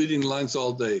those leading lines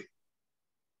all day.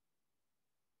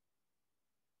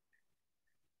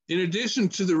 In addition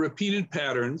to the repeated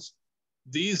patterns,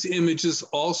 these images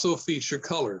also feature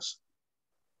colors.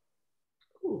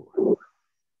 Ooh,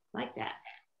 like that.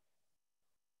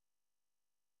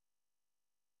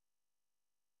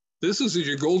 This is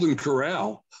your golden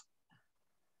corral.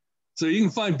 So you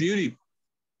can find beauty.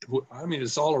 I mean,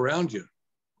 it's all around you.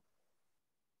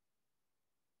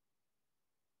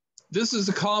 This is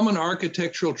a common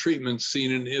architectural treatment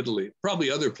seen in Italy, probably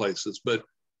other places, but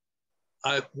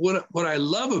what I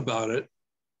love about it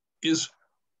is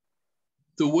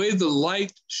the way the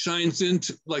light shines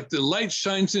into, like the light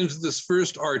shines into this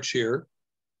first arch here,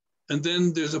 and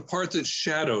then there's a part that's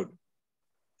shadowed,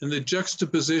 and the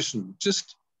juxtaposition,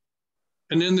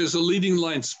 and then there's a leading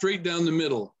line straight down the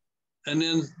middle, and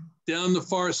then down the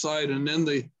far side, and then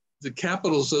the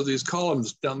capitals of these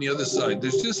columns down the other side.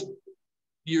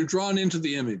 You're drawn into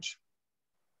the image.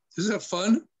 Isn't that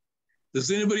fun?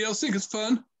 Does anybody else think it's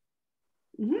fun?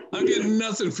 Mm-hmm. I'm getting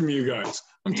nothing from you guys.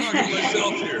 I'm talking to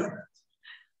myself here.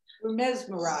 We're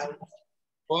mesmerized.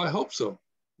 Well, I hope so.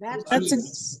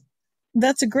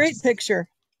 That's a great picture.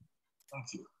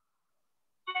 Thank you.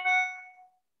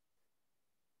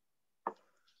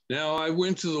 Now, I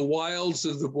went to the wilds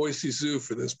of the Boise Zoo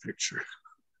for this picture.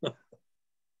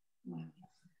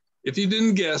 If you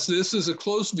didn't guess, this is a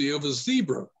close view of a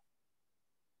zebra.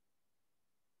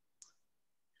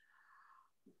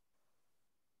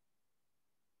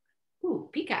 Ooh,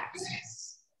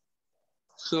 peacocks.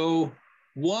 So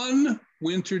one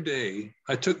winter day,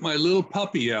 I took my little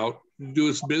puppy out to do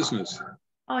its business.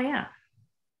 Oh, yeah.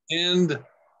 And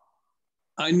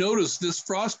I noticed this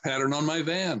frost pattern on my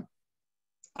van.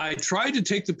 I tried to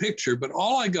take the picture, but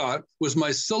all I got was my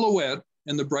silhouette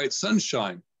and the bright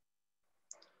sunshine.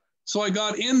 So I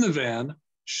got in the van,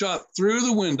 shot through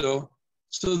the window.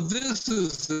 So this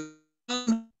is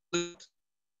the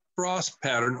frost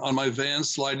pattern on my van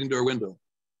sliding door window.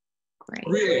 Great.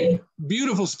 Really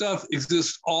beautiful stuff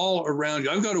exists all around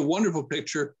you. I've got a wonderful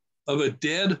picture of a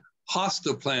dead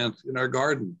hosta plant in our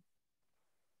garden.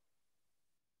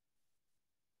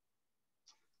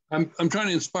 I'm trying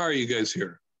to inspire you guys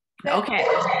here. Okay.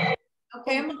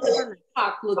 Okay, I'm gonna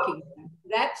stop looking.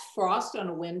 That's frost on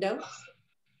a window?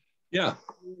 Yeah.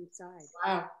 Inside.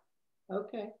 Wow.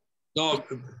 Okay. So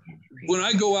when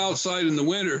I go outside in the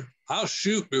winter, I'll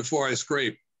shoot before I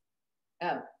scrape.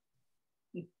 Oh.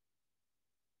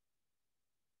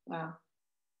 Wow.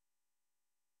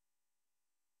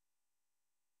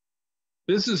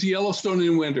 This is Yellowstone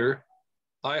in winter.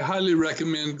 I highly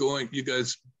recommend you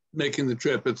guys making the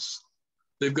trip.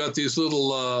 They've got these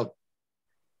little,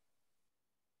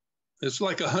 it's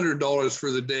like $100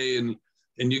 for the day, and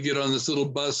you get on this little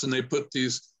bus and they put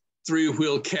these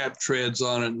 3-wheel cat treads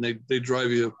on it, and they drive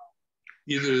you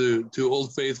either to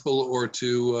Old Faithful or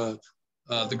to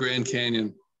the Grand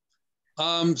Canyon.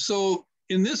 So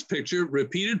in this picture,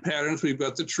 repeated patterns, we've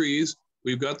got the trees,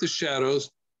 we've got the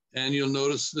shadows, and you'll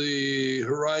notice the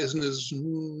horizon is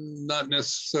not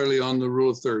necessarily on the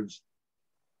rule of thirds.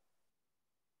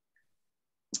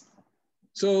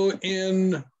 So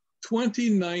in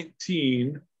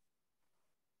 2019,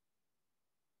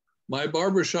 my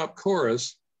barbershop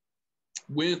chorus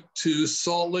went to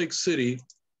Salt Lake City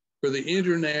for the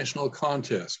international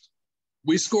contest.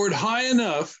 We scored high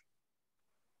enough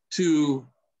to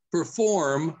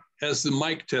perform as the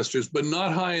mic testers, but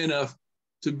not high enough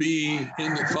to be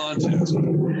in the contest.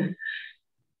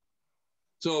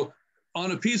 So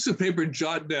on a piece of paper,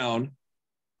 jot down,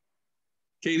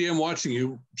 Katie, I'm watching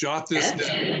you, jot this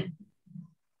down.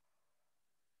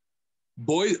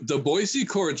 The Boise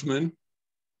Chordsman,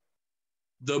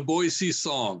 the Boise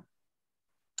song.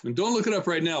 And don't look it up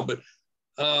right now, but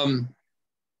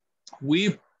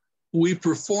we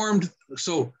performed,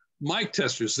 so mic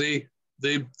testers, they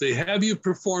have you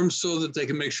perform so that they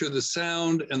can make sure the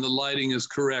sound and the lighting is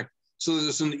correct, so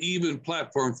there's an even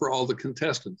platform for all the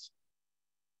contestants.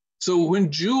 So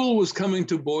when Jewel was coming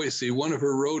to Boise, one of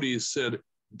her roadies said,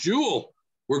 "Jewel,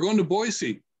 we're going to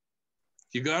Boise.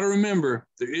 You got to remember,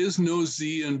 there is no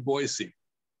Z in Boise."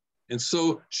 And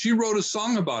so she wrote a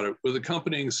song about it with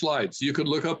accompanying slides. You could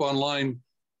look up online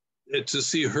to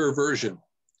see her version.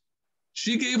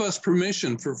 She gave us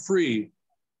permission for free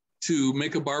to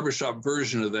make a barbershop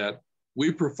version of that.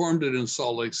 We performed it in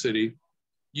Salt Lake City.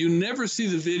 You never see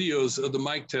the videos of the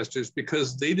mic testers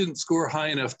because they didn't score high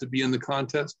enough to be in the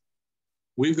contest.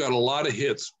 We've got a lot of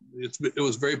hits. It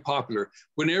was very popular.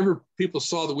 Whenever people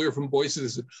saw that we were from Boise, they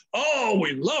said, "Oh,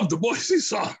 we love the Boise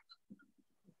song."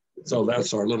 So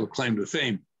that's our little claim to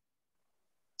fame.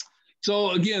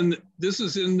 So again, this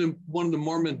is in the, one of the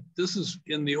Mormon, this is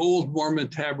in the old Mormon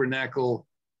tabernacle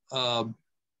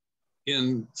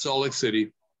in Salt Lake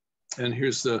City. And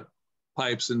here's the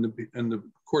pipes and the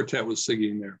quartet was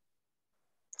singing there.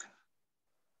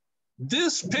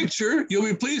 This picture, you'll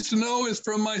be pleased to know, is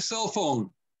from my cell phone.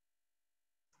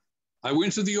 I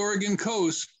went to the Oregon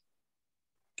coast,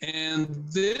 and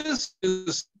this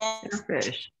is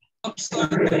upside,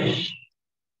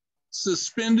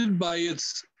 suspended by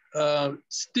its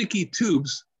sticky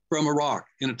tubes from a rock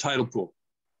in a tidal pool.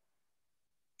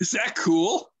 Is that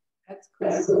cool?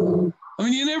 That's cool. I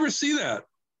mean, you never see that.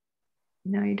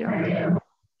 No, you don't.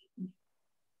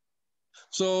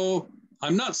 So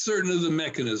I'm not certain of the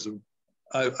mechanism.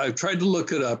 I've tried to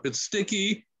look it up. It's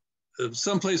sticky.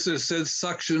 Some places it says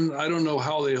suction. I don't know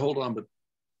how they hold on, but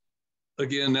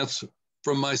again, that's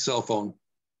from my cell phone.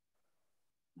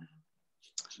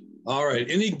 All right,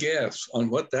 any guess on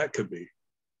what that could be?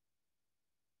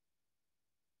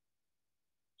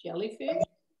 Jellyfish?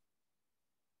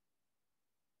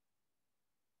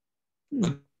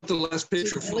 But the last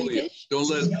picture for you. Don't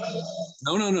let,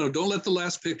 no, don't let the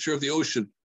last picture of the ocean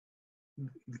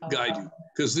guide you,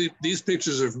 because these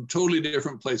pictures are from totally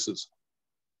different places.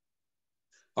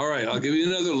 All right, I'll give you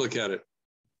another look at it.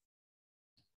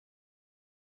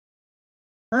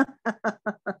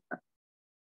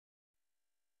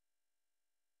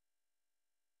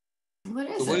 What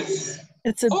is it?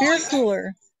 It's a beer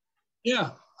cooler.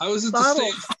 Yeah, I was at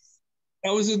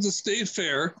the state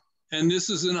fair, and this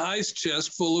is an ice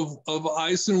chest full of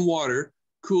ice and water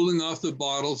cooling off the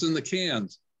bottles and the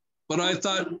cans. But I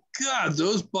thought, God,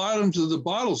 those bottoms of the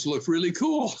bottles look really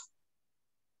cool.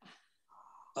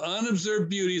 Unobserved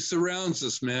beauty surrounds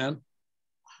us, man.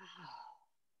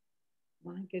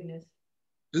 My goodness.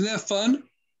 Isn't that fun?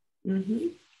 Mm-hmm.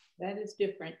 That is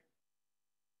different.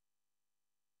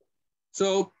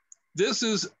 So this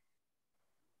is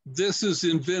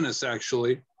in Venice,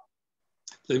 actually.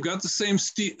 They've got the same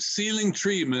ceiling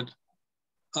treatment,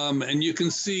 and you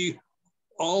can see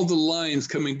all the lines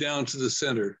coming down to the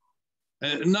center,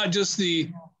 and not just the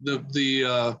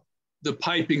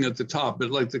piping at the top, but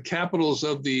like the capitals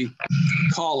of the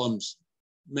columns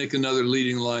make another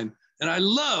leading line. And I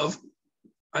love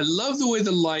the way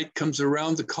the light comes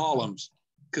around the columns,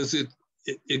 because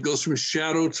it goes from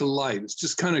shadow to light. It's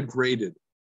just kind of graded.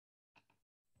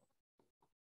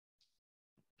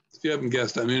 If you haven't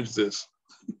guessed, I'm into this.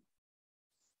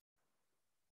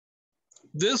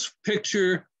 This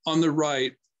picture on the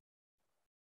right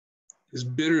is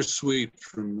bittersweet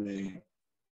for me.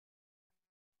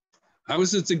 I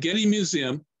was at the Getty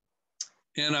Museum,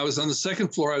 and I was on the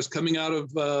second floor. I was coming out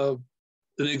of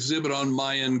an exhibit on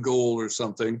Mayan gold or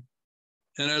something.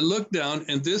 And I looked down,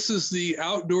 and this is the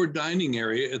outdoor dining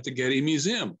area at the Getty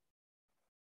Museum.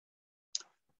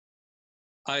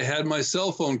 I had my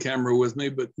cell phone camera with me,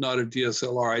 but not a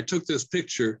DSLR. I took this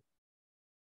picture,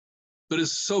 but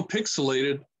it's so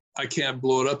pixelated, I can't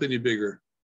blow it up any bigger.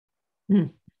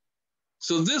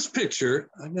 So this picture,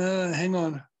 hang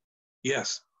on.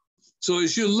 Yes. So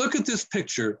as you look at this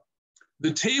picture,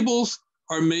 the tables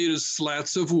are made of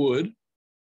slats of wood.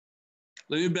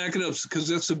 Let me back it up, because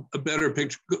that's a better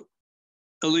picture.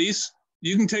 Elise,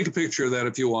 you can take a picture of that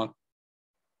if you want.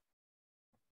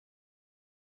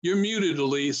 You're muted,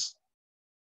 Elise.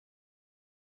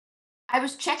 I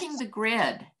was checking the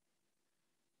grid.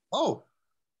 Oh,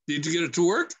 did you get it to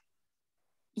work?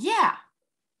 Yeah.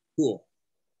 Cool.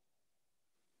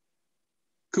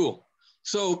 Cool.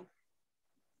 So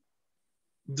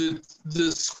the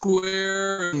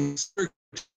square and circular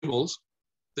tables,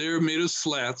 they're made of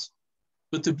slats.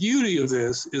 But the beauty of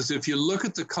this is if you look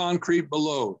at the concrete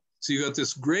below, so you got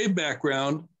this gray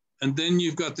background, and then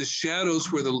you've got the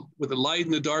shadows where the light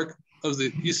and the dark of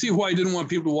the, you see why I didn't want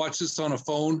people to watch this on a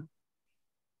phone?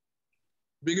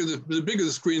 The bigger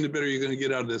the screen, the better you're going to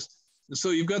get out of this. And so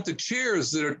you've got the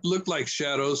chairs that look like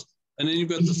shadows, and then you've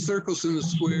got the circles and the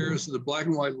squares and the black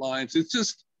and white lines. It's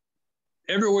just,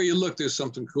 everywhere you look, there's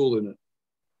something cool in it.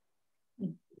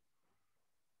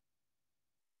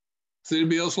 Does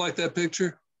anybody else like that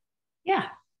picture? Yeah,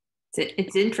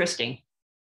 it's interesting.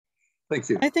 Thank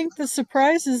you. I think the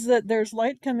surprise is that there's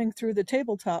light coming through the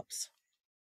tabletops.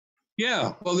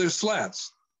 Yeah, well, they're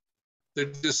slats. They're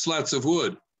just slats of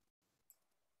wood.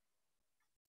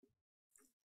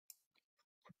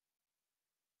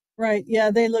 Right,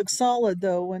 yeah, they look solid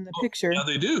though in the picture. Yeah,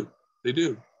 they do. They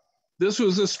do. This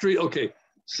was a street. Okay,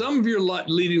 some of your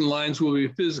leading lines will be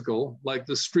physical, like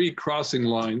the street crossing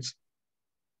lines.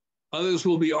 Others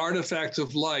will be artifacts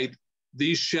of light.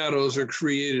 These shadows are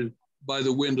created by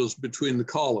the windows between the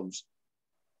columns.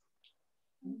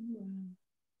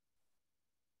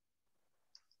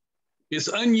 It's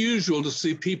unusual to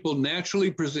see people naturally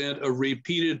present a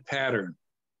repeated pattern.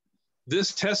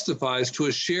 This testifies to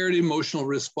a shared emotional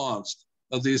response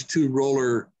of these two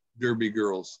roller derby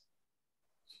girls.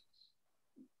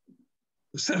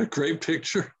 Is that a great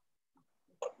picture?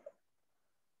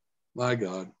 My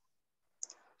God.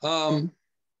 An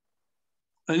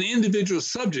individual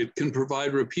subject can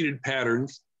provide repeated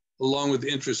patterns along with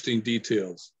interesting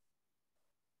details.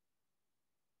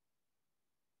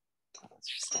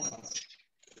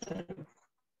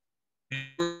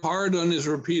 Work hard on his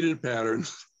repeated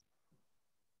patterns.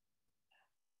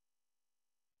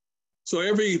 So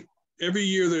every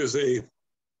year there's I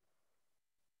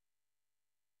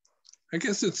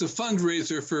guess it's a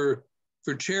fundraiser for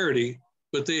charity,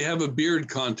 but they have a beard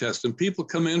contest and people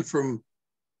come in from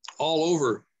all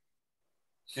over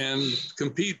and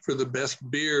compete for the best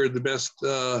beard, the best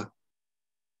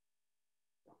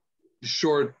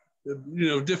short,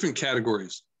 different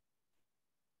categories.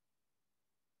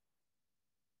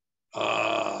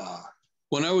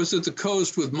 When I was at the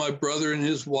coast with my brother and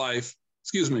his wife,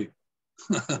 excuse me,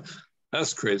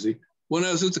 that's crazy. When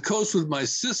I was at the coast with my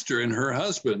sister and her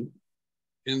husband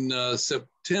in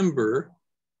September,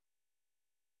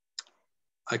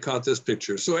 I caught this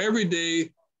picture. So every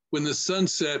day when the sun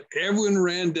set, everyone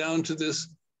ran down to this.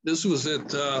 This was at,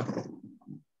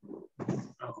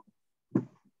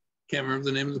 can't remember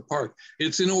the name of the park.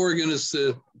 It's in Oregon. It's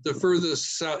the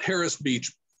furthest south, Harris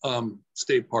Beach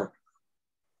State Park.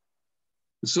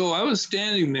 So I was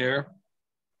standing there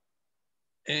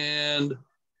and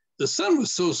the sun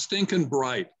was so stinking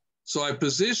bright. So I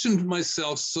positioned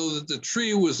myself so that the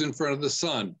tree was in front of the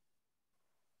sun.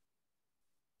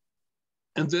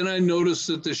 And then I noticed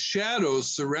that the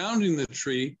shadows surrounding the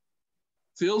tree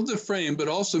filled the frame, but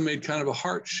also made kind of a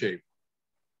heart shape.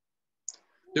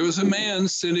 There was a man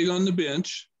sitting on the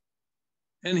bench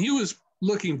and he was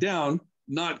looking down,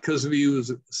 not because he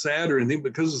was sad or anything,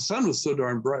 but because the sun was so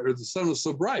darn bright, or the sun was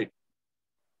so bright.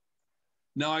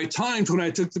 Now I timed when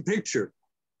I took the picture.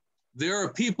 There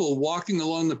are people walking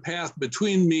along the path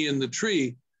between me and the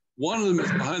tree. One of them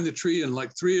is behind the tree and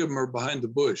like three of them are behind the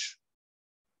bush.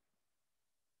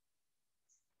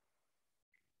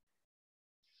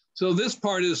 So this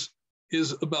part is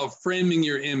about framing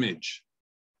your image.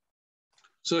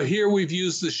 So here we've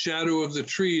used the shadow of the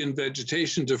tree and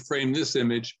vegetation to frame this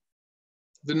image.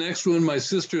 The next one, my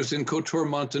sister's in Kotor,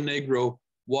 Montenegro,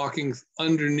 walking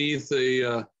underneath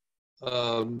a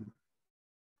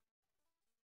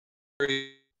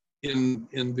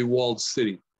in the walled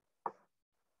city.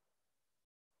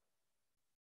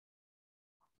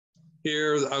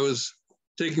 Here I was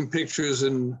taking pictures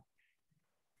and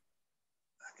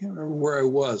I can't remember where I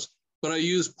was, but I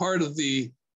used part of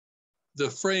the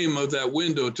frame of that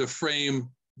window to frame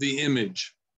the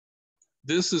image.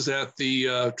 This is at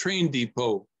the train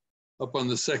depot up on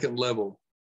the second level.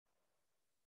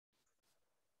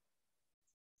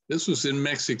 This was in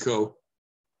Mexico.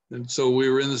 And so we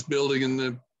were in this building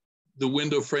and the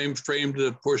window frame framed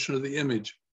a portion of the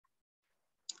image.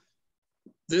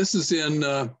 This is in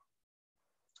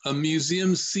a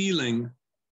museum ceiling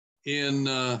in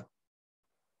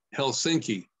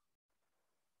Helsinki.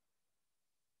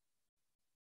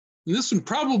 And this one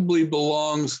probably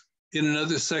belongs in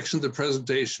another section of the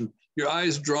presentation. Your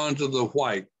eye's drawn to the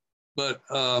white, but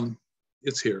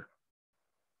it's here.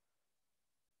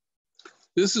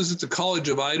 This is at the College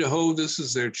of Idaho. This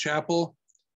is their chapel.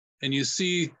 And you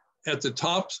see at the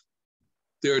top,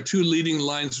 there are two leading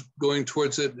lines going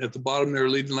towards it. At the bottom, there are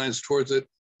leading lines towards it.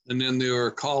 And then there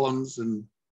are columns and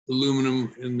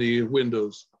aluminum in the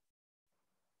windows.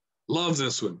 Love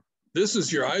this one. This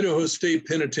is your Idaho State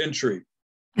Penitentiary.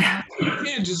 You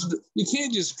can't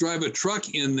just drive a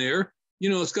truck in there. You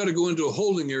know, it's got to go into a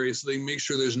holding area so they can make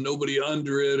sure there's nobody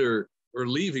under it or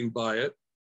leaving by it.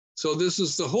 So this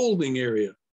is the holding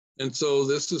area. And so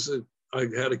this is I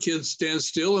had a kid stand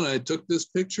still and I took this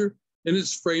picture and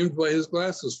it's framed by his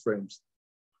glasses frames.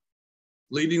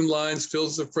 Leading lines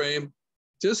fills the frame.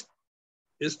 It's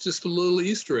just a little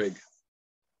Easter egg.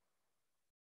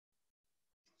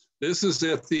 This is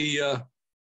at the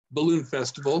balloon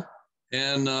festival.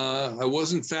 And I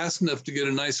wasn't fast enough to get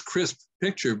a nice crisp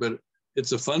picture, but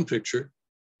it's a fun picture.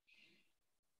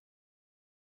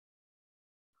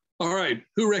 All right,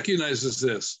 who recognizes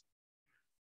this?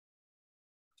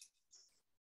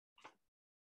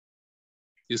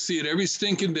 You see it every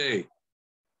stinking day.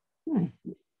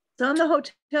 It's on the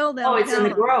hotel downtown. Oh, it's in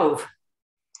the Grove.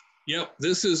 Yep,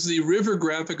 this is the river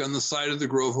graphic on the side of the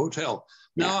Grove Hotel.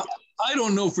 Now, I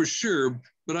don't know for sure,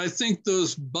 but I think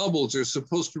those bubbles are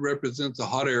supposed to represent the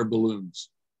hot air balloons.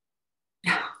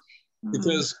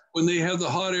 Because when they have the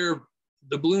hot air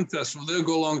the balloon festival, they'll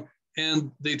go along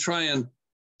and they try and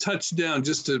touch down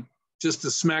just to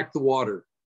smack the water.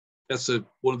 That's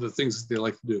one of the things that they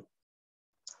like to do.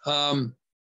 And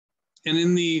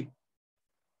in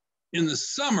the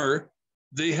summer,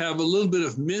 they have a little bit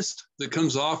of mist that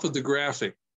comes off of the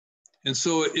graphic. And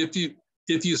so if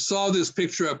you saw this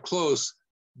picture up close,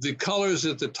 the colors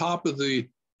at the top of the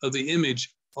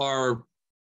image are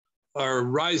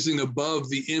rising above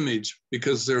the image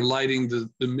because they're lighting the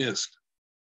mist.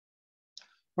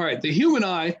 All right, the human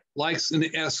eye likes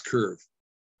an S curve.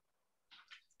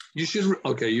 You should,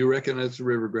 okay, you recognize the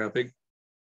river graphic.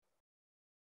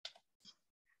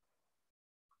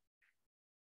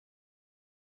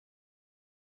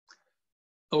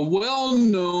 A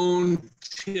well-known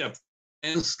tip in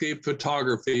landscape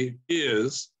photography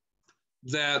is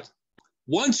that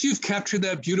once you've captured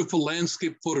that beautiful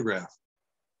landscape photograph,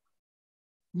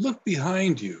 look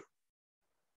behind you.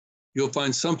 You'll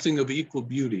find something of equal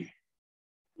beauty.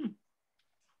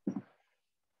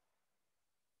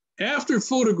 After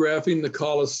photographing the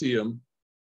Colosseum,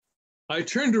 I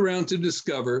turned around to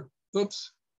discover,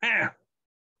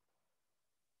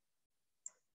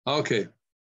 okay,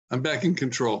 I'm back in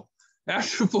control.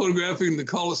 After photographing the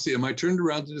Colosseum, I turned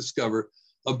around to discover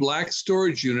a black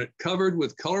storage unit covered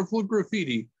with colorful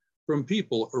graffiti from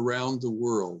people around the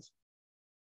world.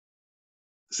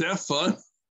 Is that fun?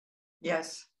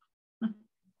 Yes.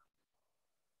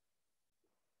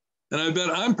 And I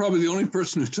bet I'm probably the only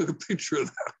person who took a picture of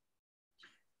that.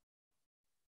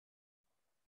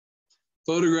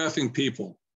 Photographing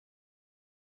people.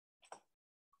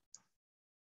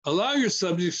 Allow your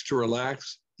subjects to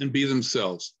relax and be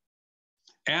themselves.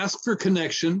 Ask for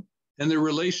connection and their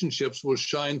relationships will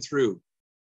shine through.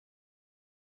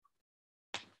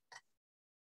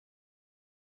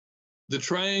 The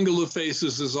triangle of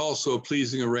faces is also a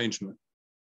pleasing arrangement.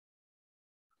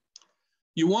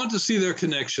 You want to see their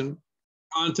connection,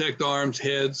 contact arms,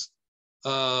 heads,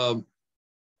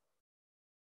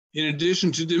 in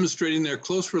addition to demonstrating their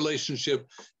close relationship,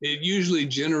 it usually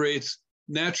generates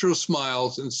natural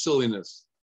smiles and silliness.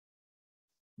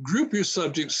 Group your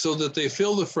subjects so that they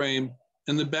fill the frame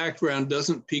and the background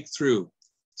doesn't peek through.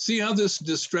 See how this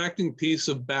distracting piece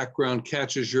of background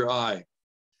catches your eye.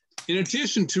 In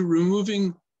addition to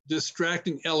removing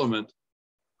distracting elements,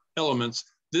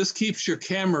 this keeps your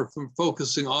camera from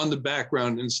focusing on the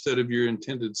background instead of your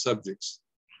intended subjects.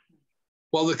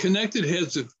 While the connected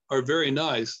heads are very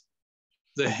nice,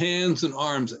 the hands and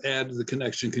arms add to the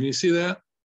connection. Can you see that?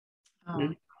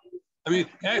 Oh. I mean,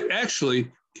 actually,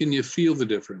 can you feel the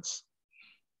difference?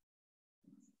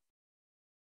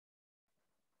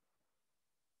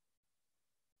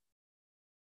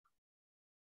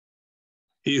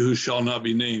 He who shall not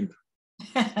be named.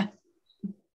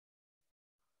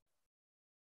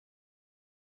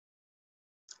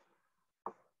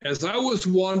 As I was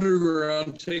wandering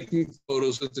around taking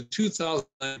photos at the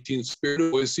 2019 Spirit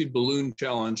of Boise Balloon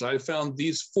Challenge, I found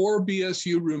these 4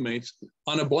 BSU roommates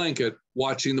on a blanket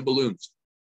watching the balloons.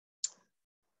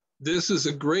 This is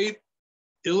a great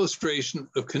illustration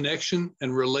of connection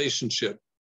and relationship.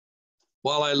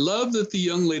 While I love that the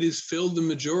young ladies filled the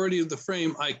majority of the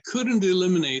frame, I couldn't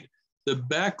eliminate the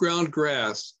background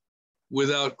grass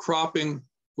without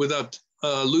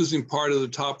losing part of the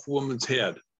top woman's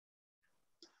head.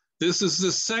 This is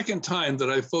the second time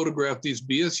that I photographed these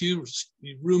BSU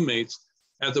roommates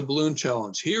at the Balloon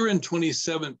Challenge. Here in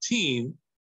 2017,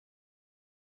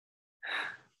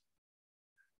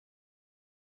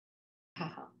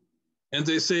 and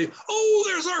they say, oh,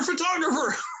 there's our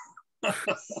photographer.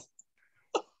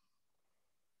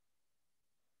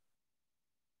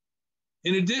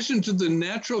 In addition to the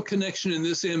natural connection in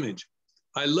this image,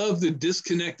 I love the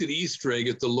disconnected Easter egg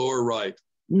at the lower right.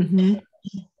 Mm-hmm.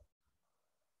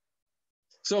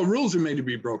 So rules are made to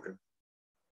be broken.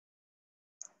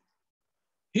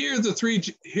 Here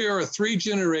are 3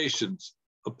 generations.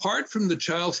 Apart from the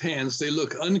child's hands, they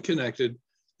look unconnected.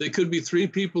 They could be 3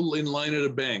 people in line at a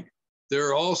bank. There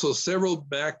are also several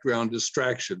background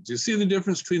distractions. You see the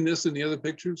difference between this and the other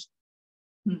pictures?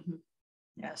 Mm-hmm.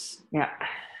 Yes. Yeah.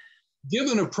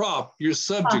 Given a prop, your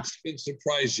subjects can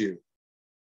surprise you.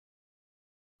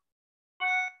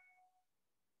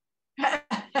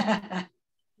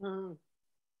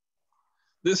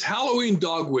 This Halloween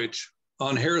dog witch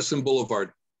on Harrison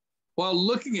Boulevard, while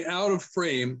looking out of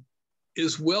frame,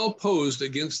 is well posed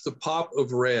against the pop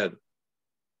of red.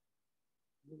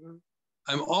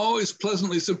 I'm always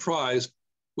pleasantly surprised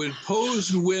when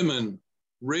posed women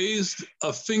raised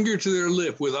a finger to their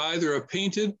lip with either a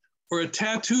painted or a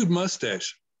tattooed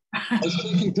mustache. I was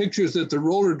taking pictures at the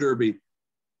roller derby,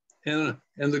 and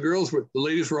the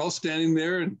ladies were all standing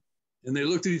there, and And they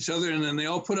looked at each other, and then they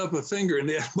all put up a finger, and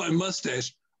they had my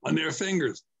mustache on their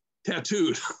fingers,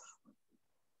 tattooed.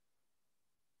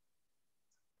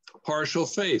 Partial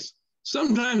face.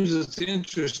 Sometimes it's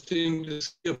interesting to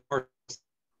see a partial.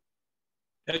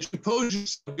 As you pose your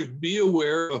subject, be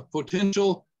aware of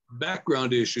potential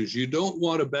background issues. You don't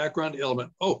want a background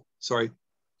element. Oh, sorry.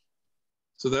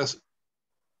 So that's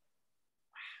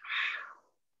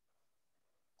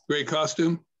great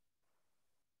costume.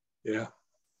 Yeah.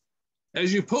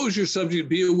 As you pose your subject,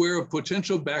 be aware of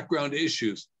potential background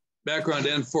issues, background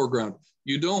and foreground.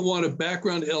 You don't want a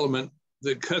background element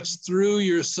that cuts through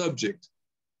your subject.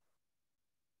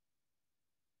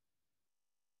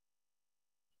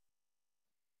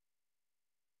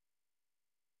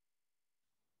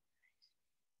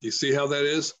 You see how that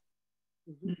is?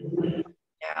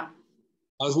 Yeah.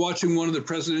 I was watching one of the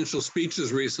presidential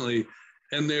speeches recently,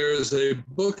 and there's a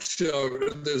bookshelf,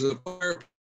 there's a fire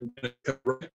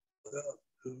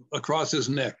across his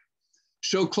neck.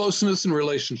 Show closeness and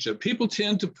relationship. People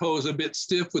tend to pose a bit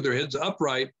stiff with their heads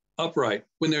upright.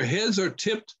 When their heads are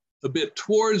tipped a bit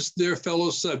towards their fellow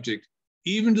subject,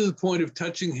 even to the point of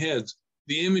touching heads,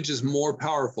 the image is more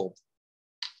powerful.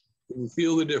 You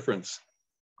feel the difference.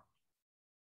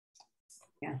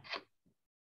 Yeah.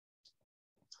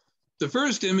 The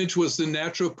first image was the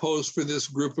natural pose for this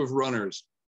group of runners.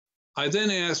 I then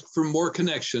asked for more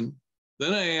connection.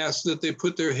 Then I asked that they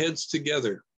put their heads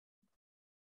together.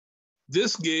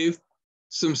 This gave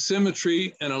some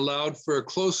symmetry and allowed for a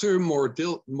closer, more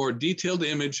detailed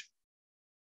image.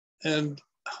 And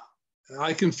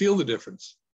I can feel the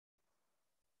difference.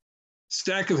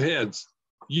 Stack of heads.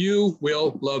 You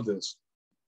will love this.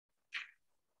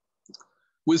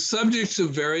 With subjects of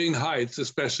varying heights,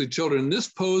 especially children, this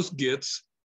pose gets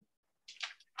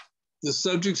the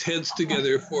subject's heads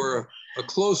together for a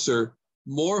closer,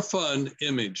 more fun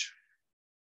image.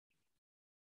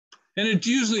 And it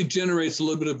usually generates a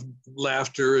little bit of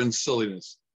laughter and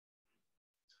silliness.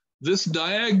 This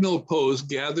diagonal pose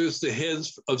gathers the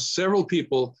heads of several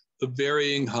people of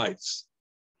varying heights.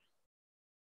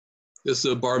 This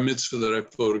is a bar mitzvah that I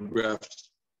photographed.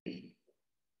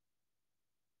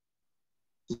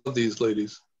 Love these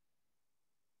ladies.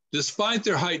 Despite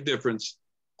their height difference,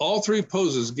 all three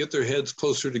poses get their heads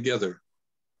closer together.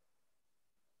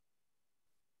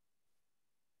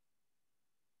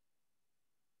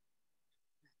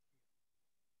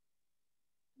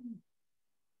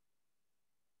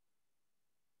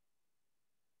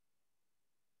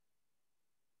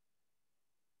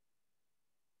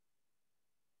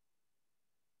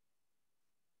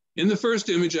 In the first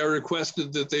image, I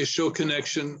requested that they show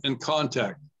connection and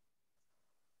contact.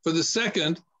 For the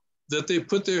second, that they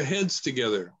put their heads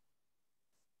together.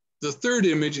 The third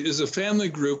image is a family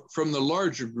group from the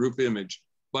larger group image.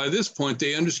 By this point,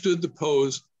 they understood the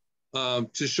pose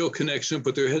to show connection and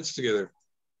put their heads together.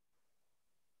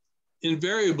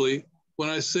 Invariably, when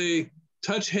I say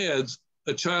touch heads,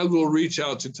 a child will reach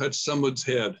out to touch someone's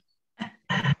head.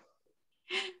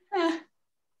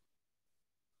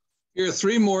 Here are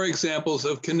three more examples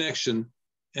of connection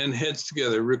and heads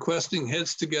together. Requesting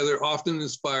heads together often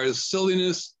inspires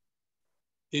silliness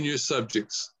in your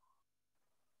subjects.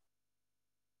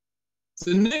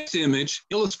 The next image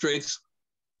illustrates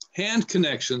hand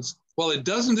connections. While it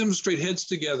doesn't demonstrate heads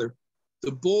together,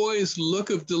 the boys' look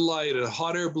of delight at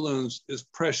hot air balloons is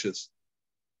precious.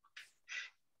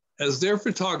 As their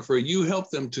photographer, you help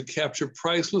them to capture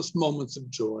priceless moments of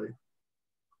joy.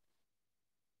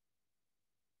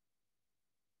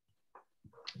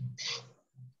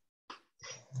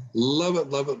 Love it,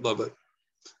 love it, love it.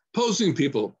 Posing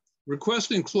people.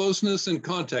 Requesting closeness and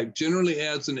contact generally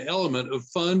adds an element of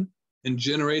fun and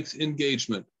generates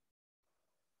engagement.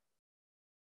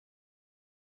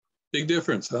 Big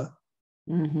difference, huh?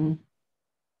 Mm-hmm.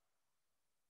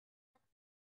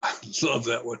 I love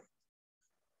that one.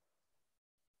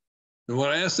 And when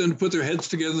I asked them to put their heads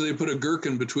together, they put a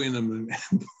gherkin between them.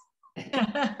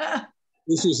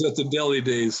 This was at the deli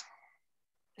days.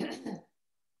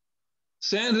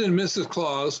 Santa and Mrs.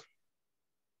 Claus.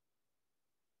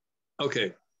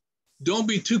 Okay, don't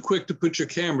be too quick to put your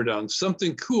camera down.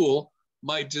 Something cool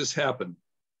might just happen.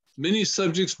 Many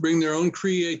subjects bring their own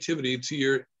creativity to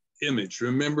your image.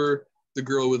 Remember the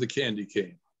girl with the candy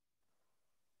cane.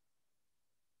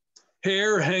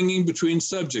 Hair hanging between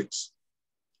subjects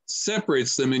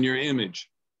separates them in your image.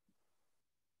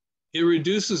 It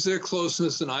reduces their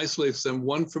closeness and isolates them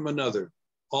one from another.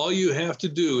 All you have to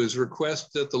do is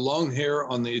request that the long hair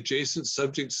on the adjacent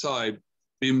subject side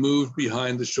be moved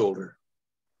behind the shoulder.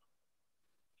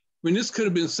 I mean, this could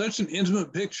have been such an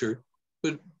intimate picture,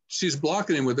 but she's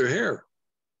blocking him with her hair.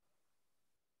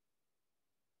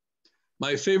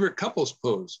 my favorite couples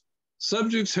pose.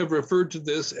 Subjects have referred to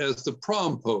this as the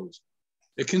prom pose.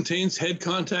 It contains head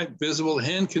contact, visible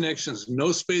hand connections,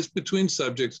 no space between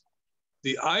subjects.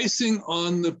 The icing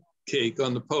on the cake,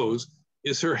 on the pose,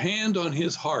 is her hand on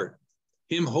his heart,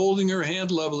 him holding her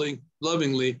hand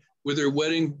lovingly with her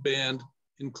wedding band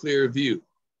in clear view.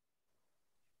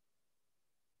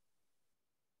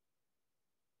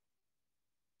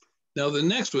 Now the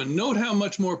next one, note how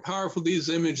much more powerful these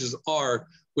images are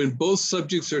when both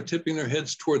subjects are tipping their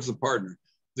heads towards the partner.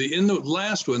 In the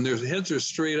last one, their heads are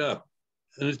straight up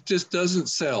and it just doesn't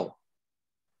sell.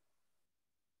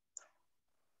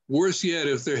 Worse yet,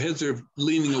 if their heads are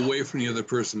leaning away from the other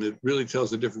person, it really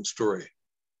tells a different story.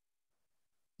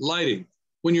 Lighting.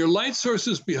 When your light source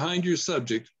is behind your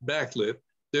subject, backlit,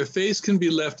 their face can be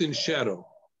left in shadow.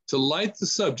 To light the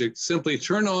subject, simply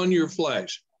turn on your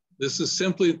flash. This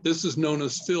is known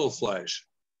as fill flash.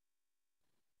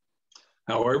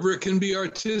 However, it can be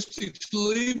artistic to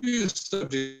leave your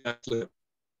subject backlit.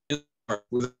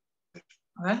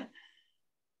 What?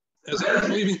 As I was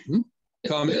leaving,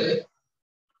 comment.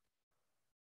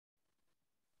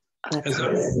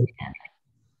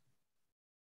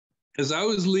 As I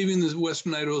was leaving the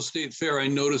Western Idaho State Fair, I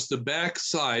noticed the back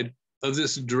side of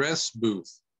this dress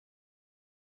booth.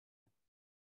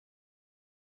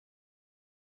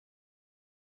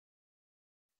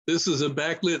 This is a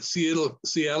backlit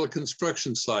Seattle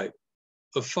construction site,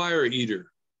 a fire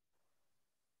eater.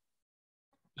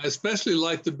 I especially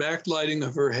like the backlighting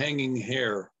of her hanging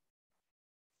hair.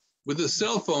 With a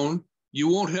cell phone, you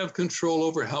won't have control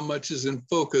over how much is in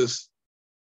focus.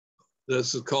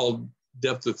 This is called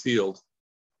depth of field.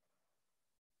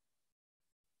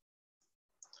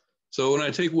 So when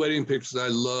I take wedding pictures, I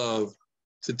love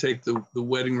to take the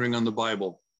wedding ring on the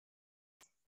Bible.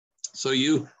 So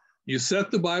you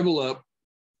set the Bible up,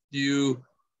 you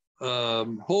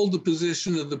hold the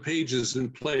position of the pages in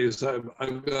place.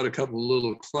 I've got a couple of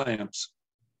little clamps.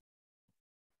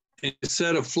 And you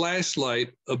set a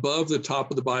flashlight above the top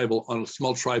of the Bible on a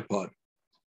small tripod.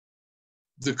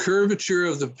 The curvature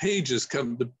of the pages,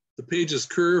 the pages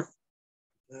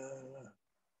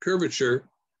curvature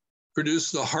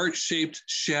produces the heart-shaped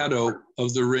shadow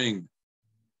of the ring.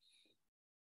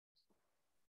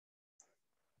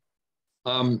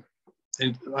 And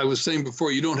I was saying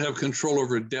before, you don't have control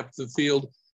over depth of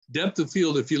field. Depth of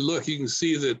field, if you look, you can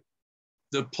see that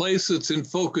the place that's in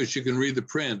focus, you can read the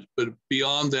print, but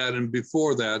beyond that and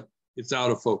before that, it's out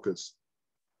of focus.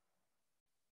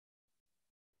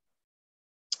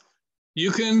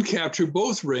 You can capture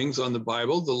both rings on the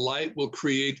Bible. The light will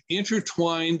create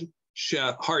intertwined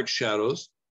heart shadows.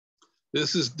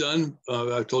 This is done,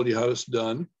 I told you how it's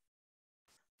done.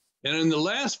 And in the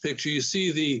last picture, you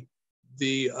see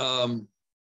the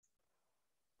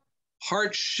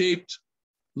heart-shaped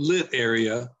lit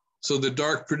area. So the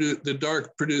dark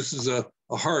produces a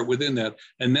heart within that,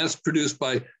 and that's produced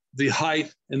by the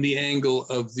height and the angle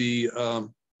of the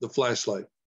flashlight.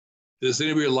 Does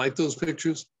anybody like those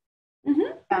pictures?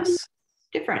 Mm-hmm. Yes.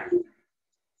 Different.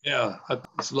 Yeah,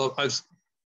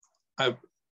 I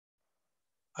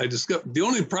discovered the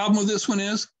only problem with this one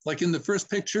is, like in the first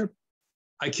picture,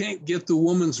 I can't get the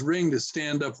woman's ring to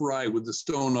stand upright with the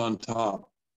stone on top.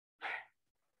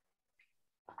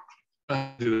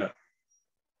 I do that.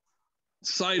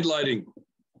 Side lighting.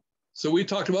 So we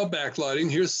talked about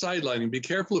backlighting. Here's side lighting. Be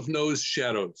careful of nose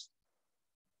shadows.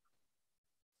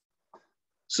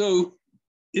 So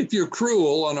if you're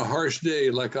cruel on a harsh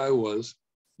day like I was,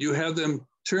 you have them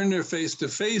turn their face to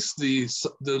face the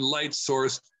light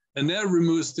source, and that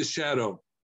removes the shadow.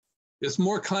 It's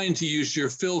more kind to use your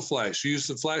fill flash. Use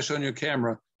the flash on your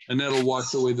camera, and that'll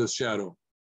wash away the shadow.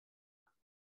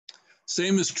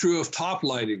 Same is true of top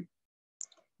lighting.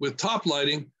 With top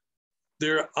lighting,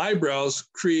 their eyebrows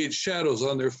create shadows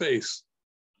on their face.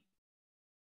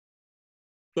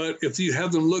 But if you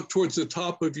have them look towards the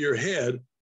top of your head,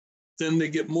 then they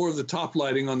get more of the top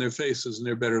lighting on their faces and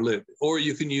they're better lit. Or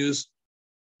you can use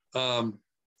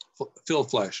fill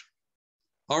flash.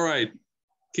 All right,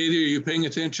 Katie, are you paying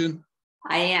attention?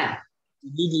 I am.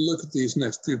 You need to look at these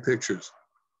next two pictures.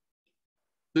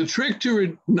 The trick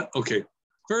to, okay,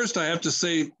 first I have to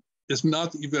say, it's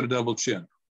not that you've got a double chin,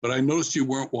 but I noticed you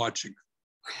weren't watching.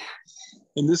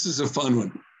 And this is a fun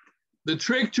one. The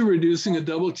trick to reducing a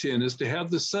double chin is to have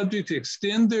the subject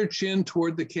extend their chin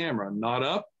toward the camera, not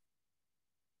up,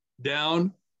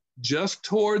 down, just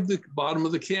toward the bottom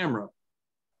of the camera.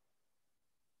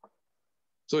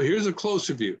 So here's a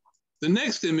closer view. The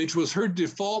next image was her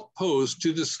default pose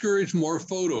to discourage more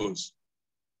photos.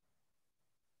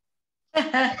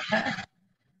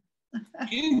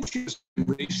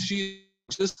 Interestingly, she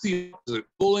just the opposite,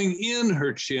 pulling in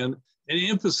her chin and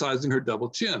emphasizing her double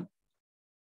chin.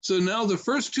 So now the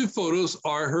first two photos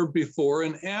are her before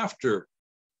and after.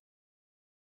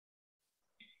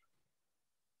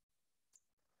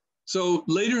 So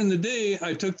later in the day,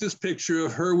 I took this picture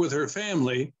of her with her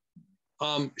family.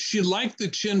 She liked the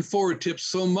chin forward tip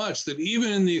so much that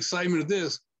even in the excitement of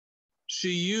this,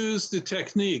 she used the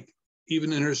technique,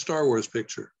 even in her Star Wars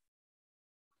picture.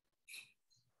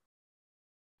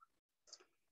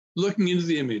 Looking into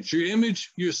the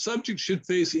image, your subject should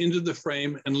face into the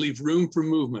frame and leave room for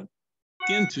movement.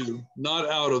 Into, not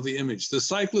out of the image. The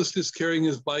cyclist is carrying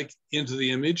his bike into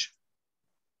the image.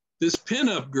 This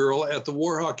pinup girl at the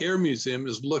Warhawk Air Museum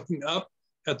is looking up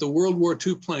at the World War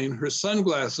II plane. Her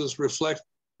sunglasses reflect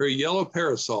her yellow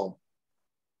parasol.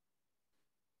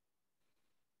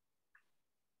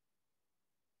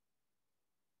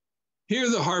 Here,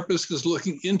 the harpist is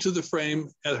looking into the frame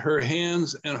at her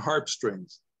hands and harp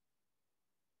strings.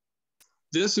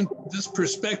 This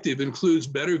perspective includes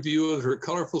better view of her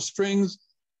colorful strings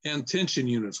and tension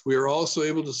units. We are also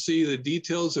able to see the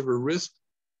details of her wrist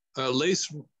lace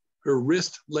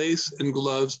and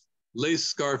gloves, lace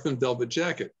scarf, and velvet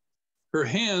jacket. Her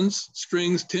hands,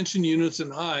 strings, tension units,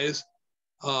 and eyes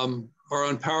are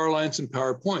on power lines and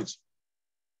power points.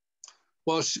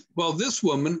 While this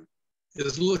woman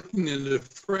is looking at the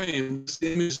frame,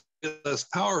 the image is less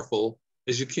powerful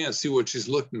as you can't see what she's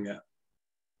looking at.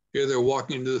 Here they're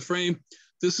walking into the frame.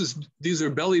 These are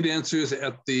belly dancers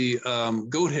at the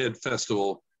Goat Head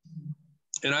Festival.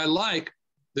 And I like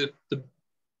that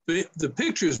the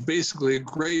picture is basically a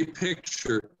gray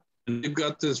picture. And they've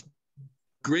got this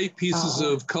great pieces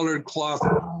of colored cloth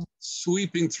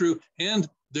sweeping through, and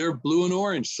they're blue and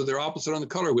orange, so they're opposite on the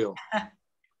color wheel.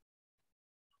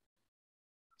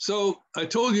 So I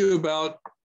told you about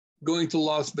going to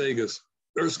Las Vegas,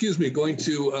 or excuse me, going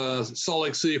to Salt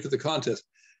Lake City for the contest.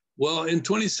 Well, in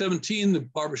 2017, the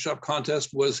barbershop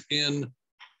contest was in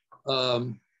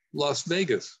Las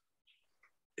Vegas.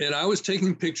 And I was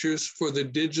taking pictures for the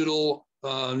digital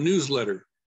newsletter.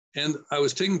 And I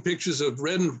was taking pictures of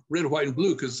red, white, and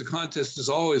blue because the contest is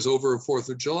always over 4th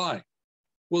of July.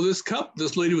 Well,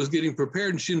 this lady was getting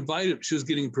prepared, and she was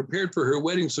getting prepared for her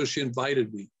wedding, so she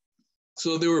invited me.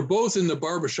 So they were both in the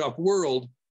barbershop world,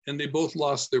 and they both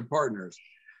lost their partners.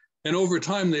 And over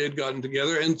time, they had gotten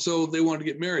together, and so they wanted to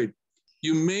get married.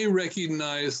 You may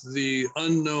recognize the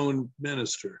unknown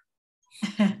minister.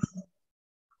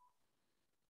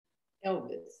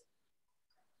 Elvis.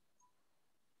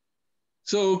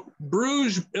 So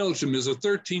Bruges, Belgium is a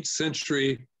 13th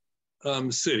century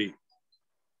city.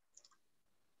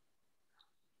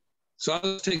 So I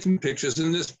was taking pictures,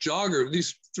 and these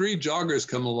three joggers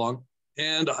come along,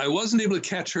 and I wasn't able to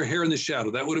catch her hair in the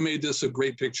shadow. That would have made this a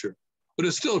great picture, but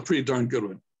it's still a pretty darn good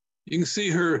one. You can see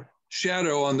her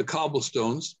shadow on the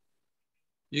cobblestones.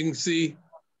 You can see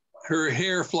her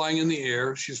hair flying in the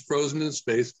air. She's frozen in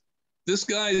space. This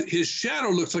guy, his shadow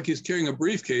looks like he's carrying a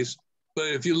briefcase, but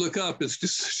if you look up, it's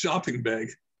just a shopping bag.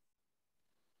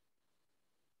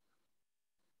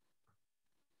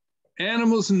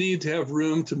 Animals need to have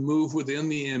room to move within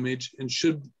the image and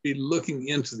should be looking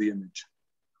into the image.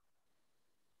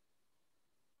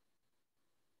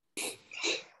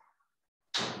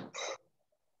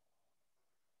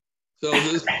 So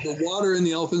the water in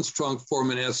the elephant's trunk form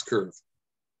an S curve.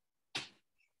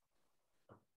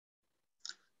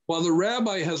 While the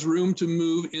rabbi has room to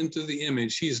move into the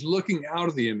image, he's looking out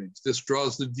of the image. This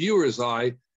draws the viewer's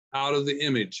eye out of the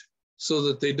image so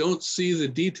that they don't see the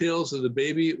details of the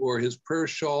baby or his prayer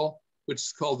shawl, which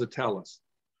is called the talus.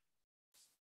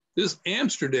 This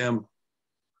Amsterdam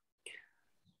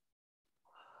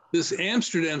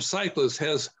cyclist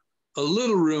has a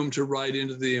little room to ride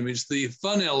into the image. The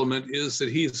fun element is that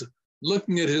he's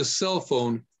looking at his cell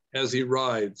phone as he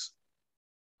rides.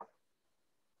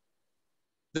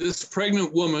 This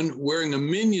pregnant woman wearing a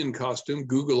minion costume,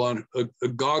 a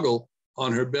goggle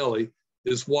on her belly,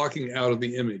 is walking out of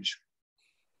the image.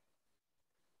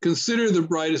 Consider the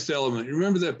brightest element. You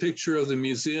remember that picture of the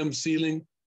museum ceiling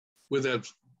with that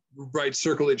bright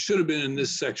circle? It should have been in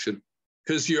this section,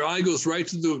 because your eye goes right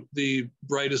to the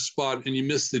brightest spot and you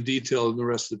miss the detail in the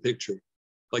rest of the picture.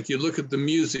 Like you look at the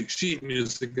music, sheet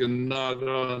music, and not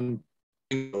on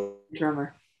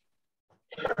Drummer.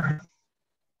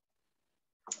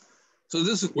 So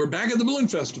we're back at the Balloon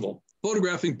Festival,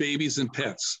 photographing babies and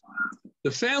pets.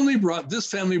 This family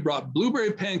brought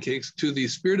blueberry pancakes to the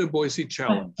Spirit of Boise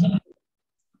Challenge.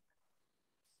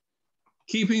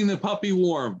 Keeping the puppy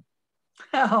warm.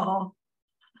 Oh.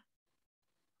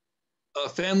 A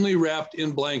family wrapped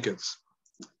in blankets.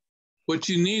 What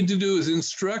you need to do is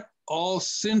instruct all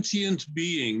sentient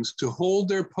beings to hold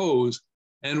their pose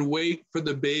and wait for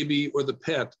the baby or the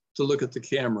pet to look at the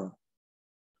camera.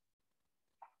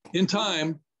 In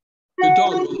time, the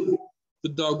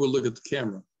dog will look at the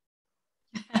camera.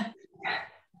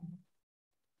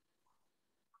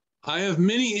 I have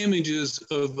many images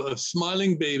of a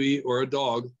smiling baby or a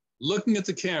dog looking at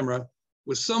the camera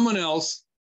with someone else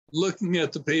looking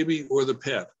at the baby or the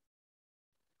pet.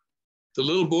 The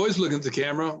little boy's looking at the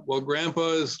camera while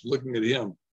grandpa is looking at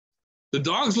him. The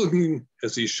dog's looking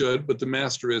as he should, but the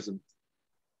master isn't.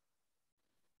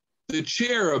 The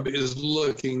cherub is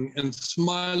looking and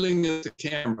smiling at the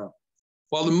camera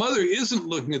while the mother isn't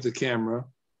looking at the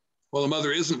camera.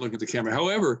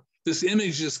 However, this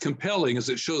image is compelling as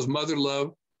it shows mother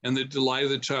love and the delight of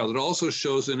the child. It also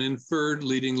shows an inferred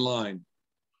leading line.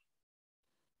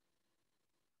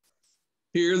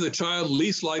 Here, the child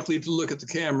least likely to look at the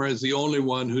camera is the only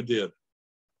one who did.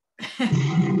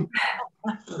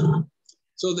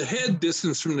 So the head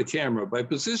distance from the camera. By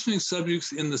positioning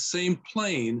subjects in the same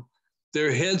plane,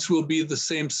 their heads will be the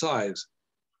same size.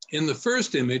 In the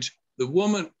first image, the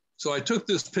woman, so I took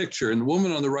this picture and the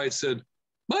woman on the right said,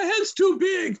 "My head's too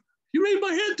big. You made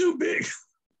my head too big."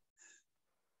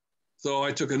 So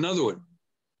I took another one.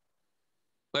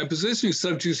 By positioning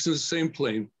subjects in the same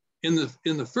plane, in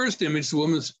the first image, the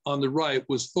woman on the right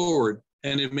was forward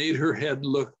and it made her head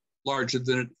look larger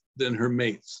than her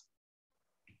mate's.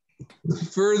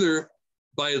 Further,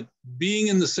 by being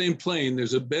in the same plane,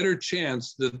 there's a better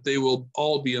chance that they will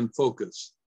all be in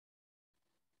focus.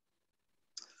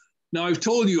 Now, I've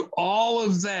told you all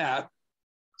of that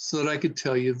so that I could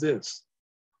tell you this.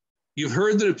 You've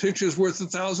heard that a picture is worth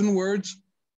 1,000 words?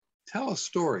 Tell a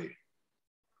story.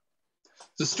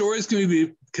 The stories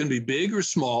can be big or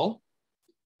small.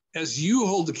 As you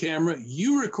hold the camera,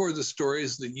 you record the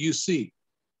stories that you see.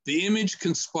 The image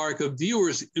can spark a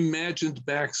viewer's imagined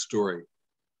backstory.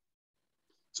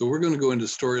 So we're going to go into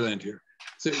storyland here.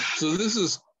 So this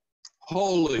is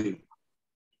Holy,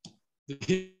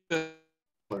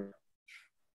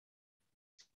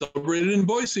 celebrated in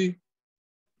Boise.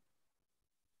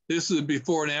 This is a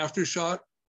before and after shot.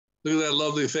 Look at that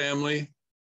lovely family.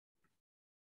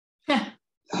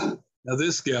 Now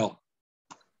this gal.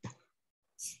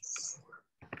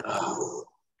 Oh.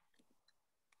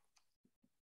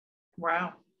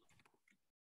 Wow.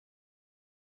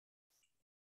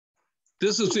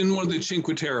 This is in one of the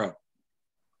Cinque Terre.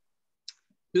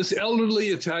 This elderly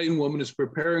Italian woman is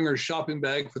preparing her shopping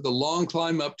bag for the long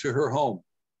climb up to her home.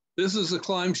 This is a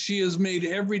climb she has made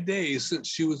every day since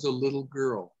she was a little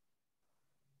girl.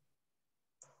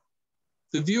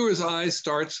 The viewer's eye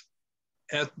starts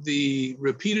at the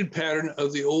repeated pattern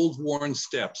of the old worn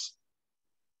steps.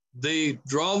 They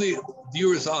draw the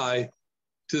viewer's eye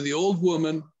to the old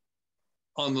woman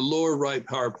on the lower right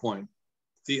PowerPoint.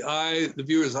 The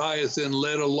viewer's eye is then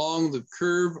led along the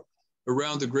curve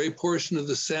around the gray portion of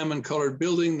the salmon-colored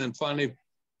building, then finally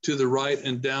to the right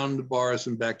and down the bars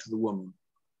and back to the woman.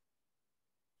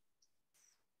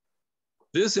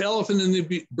 This elephant in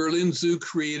the Berlin Zoo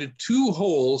created 2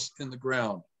 holes in the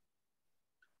ground.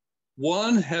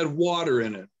 One had water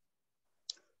in it.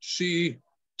 She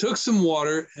took some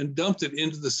water and dumped it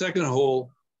into the second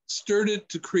hole, stirred it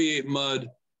to create mud,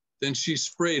 then she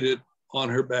sprayed it on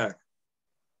her back.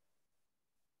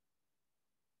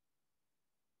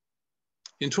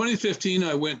 In 2015,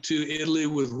 I went to Italy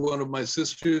with one of my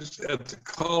sisters. At the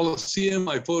Colosseum,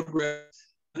 I photographed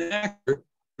an actor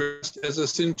dressed as a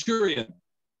centurion.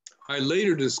 I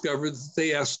later discovered that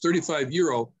they asked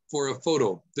 €35 for a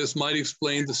photo. This might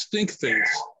explain the stink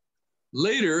face.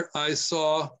 Later, I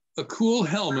saw a cool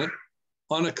helmet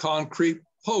on a concrete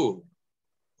pole.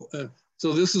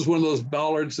 So this is one of those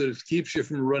bollards that keeps you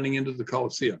from running into the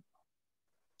Colosseum.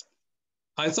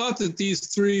 I thought that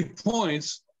these 3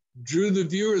 points drew the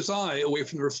viewer's eye away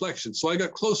from the reflection. So I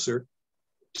got closer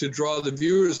to draw the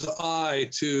viewer's eye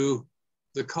to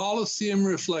the Colosseum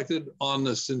reflected on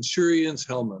the centurion's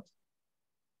helmet.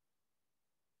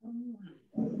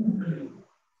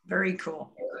 Very cool.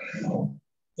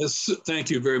 Thank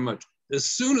you very much. As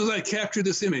soon as I captured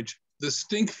this image, the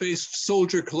stink-faced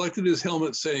soldier collected his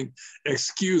helmet saying,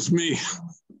 "Excuse me."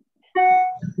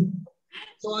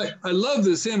 So I love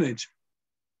this image.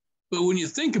 But when you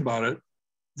think about it,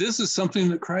 this is something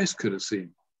that Christ could have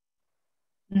seen.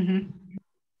 Mm-hmm.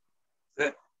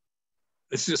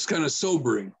 It's just kind of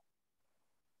sobering.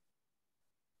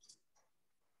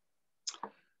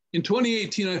 In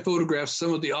 2018, I photographed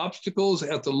some of the obstacles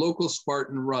at the local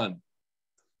Spartan Run.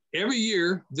 Every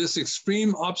year, this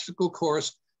extreme obstacle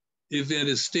course event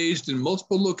is staged in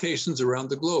multiple locations around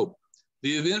the globe.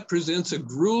 The event presents a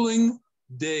grueling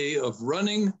day of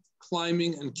running,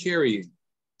 climbing, and carrying.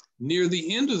 Near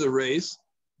the end of the race,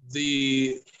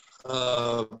 the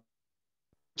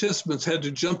participants had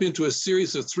to jump into a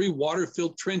series of 3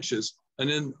 water-filled trenches, and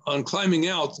then on climbing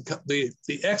out, the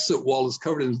exit wall is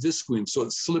covered in visqueen, so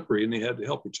it's slippery, and they had to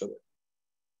help each other.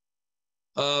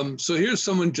 So here's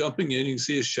someone jumping in. You can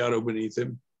see his shadow beneath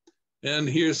him. And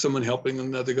here's someone helping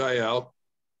another guy out.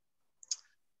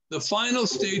 The final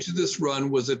stage of this run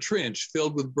was a trench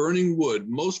filled with burning wood.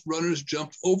 Most runners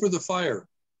jumped over the fire.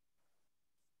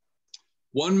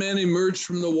 One man emerged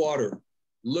from the water,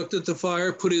 looked at the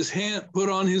fire, put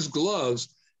on his gloves,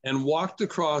 and walked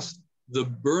across the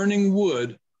burning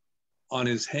wood on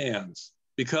his hands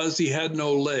because he had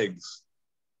no legs.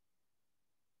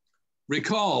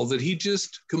 Recall that he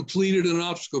just completed an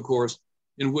obstacle course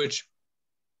in which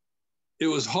it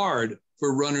was hard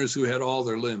for runners who had all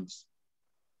their limbs.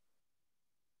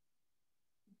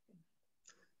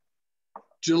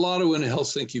 Gelato in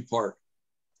Helsinki Park.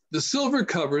 The silver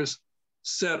covers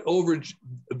set over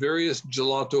various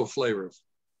gelato flavors.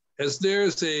 As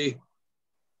there's a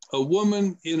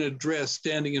woman in a dress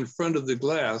standing in front of the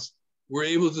glass, we're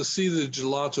able to see the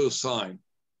gelato sign.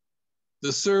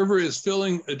 The server is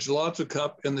filling a gelato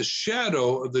cup, and the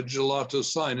shadow of the gelato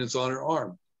sign is on her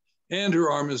arm, and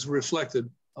her arm is reflected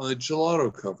on the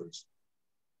gelato covers.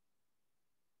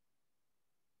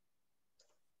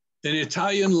 An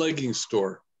Italian legging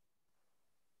store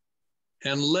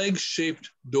and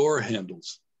leg-shaped door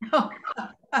handles.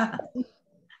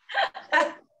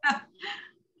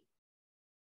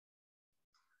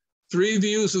 Three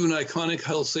views of an iconic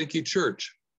Helsinki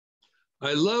church.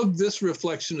 I love this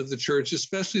reflection of the church,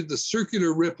 especially the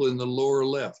circular ripple in the lower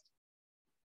left.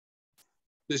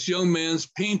 This young man's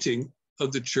painting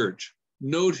of the church.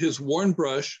 Note his worn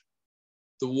brush,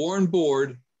 the worn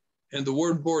board, and the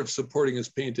worn board supporting his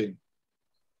painting.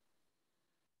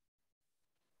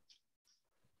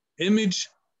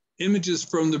 Images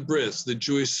from the bris, the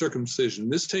Jewish circumcision.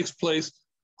 This takes place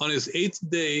on his 8th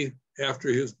day after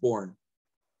he was born.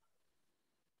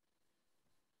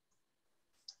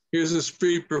 Here's a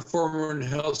street performer in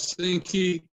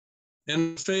Helsinki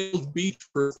and a failed beach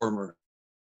performer.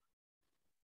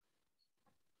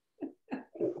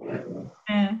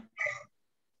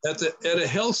 At a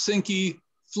Helsinki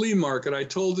flea market, I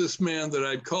told this man that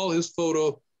I'd call his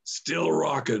photo "Still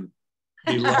Rockin'."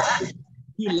 He liked it.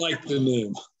 He liked the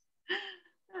name.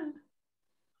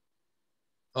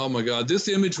 Oh my God, this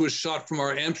image was shot from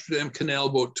our Amsterdam canal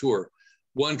boat tour.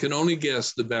 One can only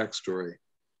guess the backstory.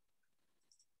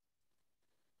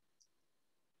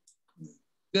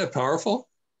 Isn't that powerful?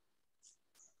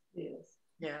 Yes.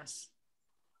 Yes.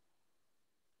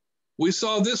 We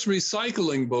saw this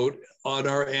recycling boat on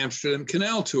our Amsterdam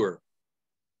canal tour.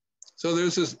 So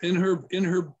there's this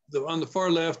on the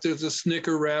far left, there's a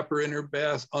Snicker wrapper in her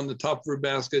on the top of her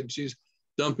basket, and she's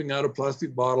dumping out a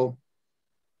plastic bottle.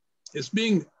 It's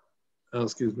being,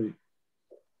 excuse me.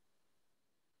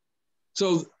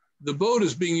 So the boat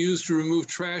is being used to remove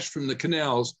trash from the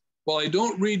canals. While I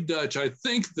don't read Dutch, I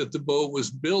think that the boat was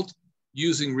built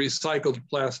using recycled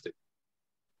plastic.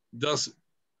 Thus,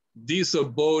 deze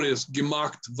boot is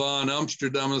gemaakt van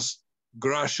Amsterdamse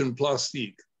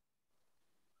graschenplastic.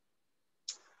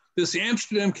 This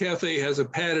Amsterdam cafe has a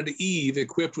padded eave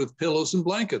equipped with pillows and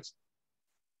blankets.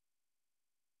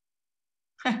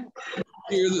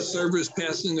 Here, the server is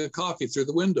passing a coffee through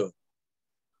the window.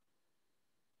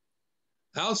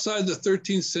 Outside the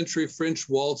 13th century French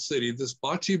walled city, this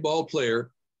bocce ball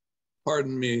player,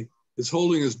 pardon me, is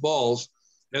holding his balls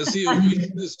as he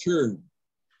awaits his turn.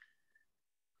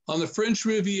 On the French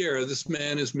Riviera, this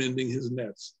man is mending his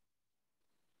nets.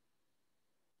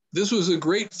 This was a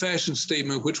great fashion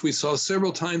statement, which we saw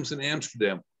several times in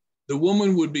Amsterdam. The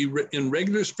woman would be in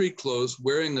regular street clothes,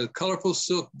 wearing a colorful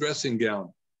silk dressing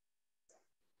gown.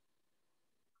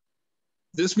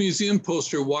 This museum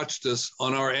poster watched us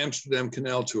on our Amsterdam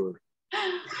canal tour.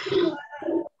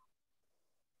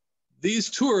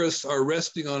 These tourists are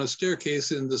resting on a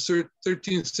staircase in the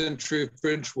 13th century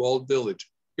French walled village.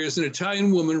 Here's an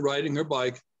Italian woman riding her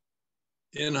bike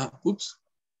in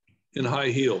high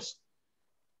heels.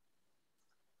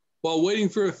 While waiting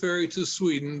for a ferry to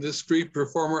Sweden, this street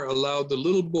performer allowed the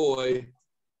little boy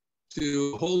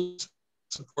to hold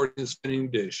supporting his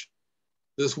spinning dish.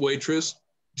 This waitress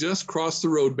just crossed the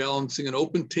road balancing an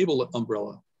open table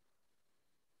umbrella.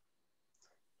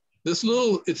 This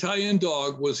little Italian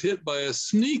dog was hit by a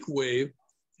sneak wave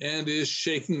and is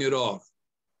shaking it off.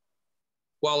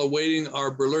 While awaiting our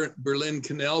Berlin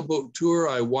canal boat tour,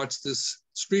 I watched this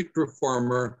street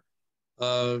performer.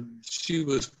 She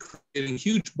was creating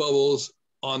huge bubbles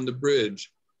on the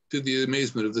bridge to the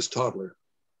amazement of this toddler.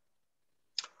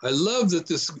 I love that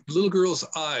this little girl's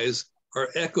eyes are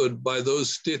echoed by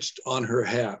those stitched on her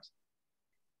hat.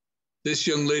 This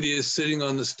young lady is sitting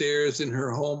on the stairs in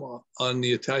her home on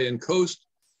the Italian coast.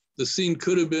 The scene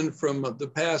could have been from the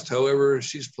past, however,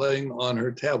 she's playing on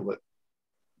her tablet.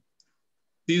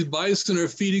 These bison are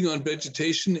feeding on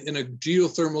vegetation in a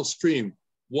geothermal stream.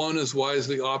 One has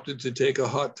wisely opted to take a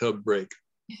hot tub break.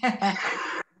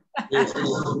 There's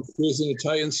an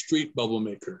Italian street bubble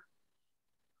maker.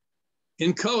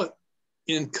 In color,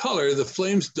 the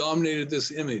flames dominated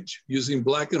this image. Using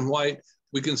black and white,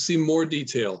 we can see more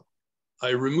detail. I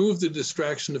removed the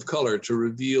distraction of color to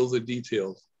reveal the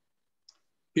details.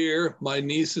 Here, my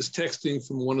niece is texting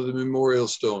from one of the memorial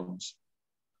stones.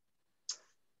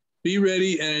 Be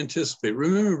ready and anticipate.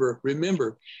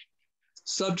 Remember,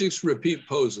 subjects repeat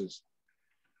poses.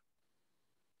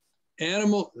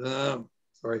 Animals,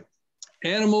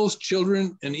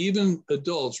 children, and even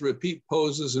adults repeat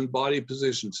poses and body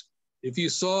positions. If you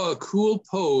saw a cool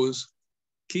pose,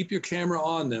 keep your camera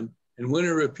on them, and when it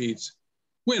repeats,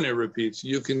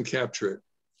 you can capture it.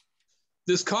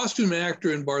 This costume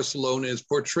actor in Barcelona is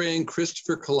portraying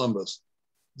Christopher Columbus,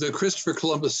 the Christopher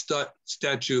Columbus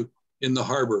statue in the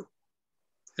harbor.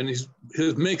 And his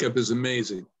makeup is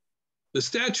amazing. The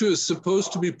statue is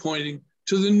supposed to be pointing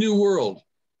to the New World.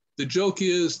 The joke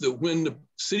is that when the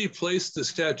city placed the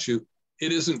statue,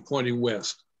 it isn't pointing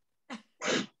west.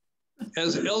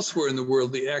 As elsewhere in the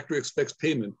world, the actor expects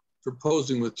payment for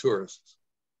posing with tourists.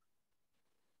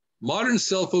 Modern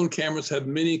cell phone cameras have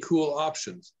many cool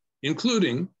options,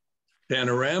 including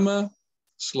panorama,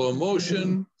 slow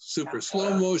motion, super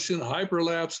slow motion,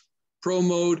 hyperlapse, pro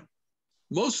mode.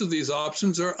 Most of these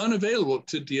options are unavailable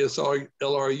to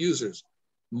DSLR users.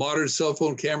 Modern cell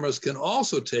phone cameras can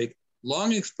also take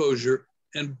long exposure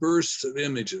and bursts of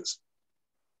images.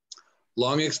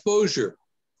 Long exposure.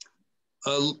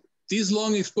 These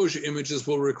long exposure images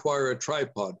will require a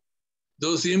tripod.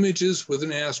 Those images with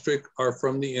an asterisk are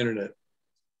from the internet.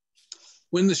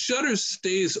 When the shutter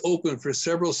stays open for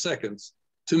several seconds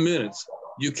to minutes,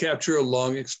 you capture a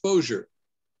long exposure.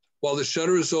 While the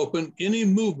shutter is open, any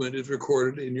movement is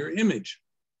recorded in your image.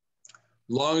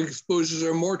 Long exposures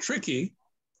are more tricky.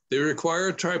 They require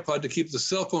a tripod to keep the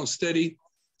cell phone steady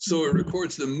so it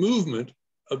records the movement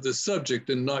of the subject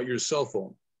and not your cell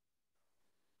phone.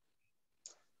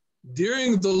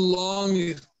 During the long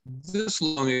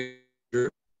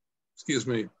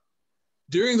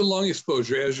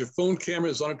exposure, as your phone camera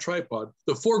is on a tripod,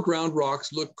 the foreground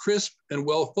rocks look crisp and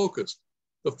well focused.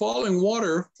 The falling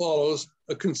water follows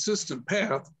a consistent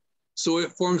path, so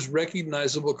it forms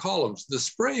recognizable columns. The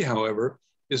spray, however,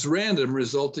 is random,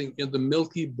 resulting in the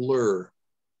milky blur.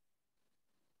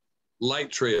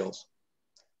 Light trails.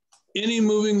 Any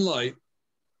moving light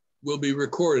will be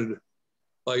recorded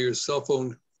by your cell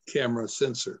phone camera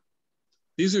sensor.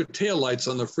 These are taillights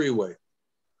on the freeway.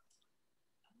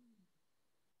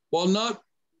 While not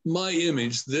my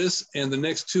image, this and the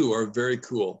next two are very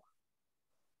cool.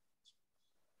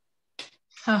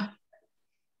 Huh.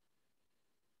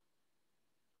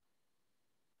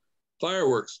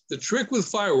 Fireworks. The trick with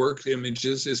fireworks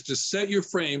images is to set your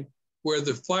frame where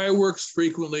the fireworks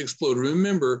frequently explode.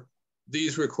 Remember,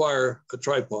 these require a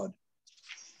tripod.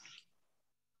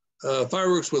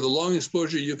 Fireworks with a long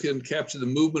exposure, you can capture the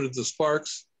movement of the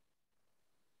sparks.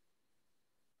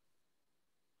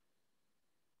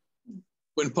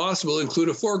 When possible, include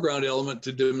a foreground element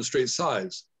to demonstrate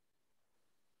size.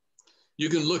 You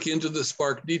can look into the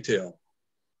spark detail.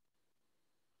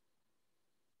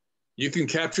 You can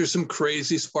capture some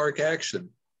crazy spark action.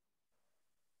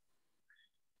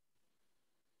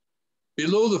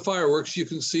 Below the fireworks, you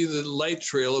can see the light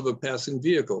trail of a passing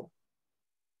vehicle.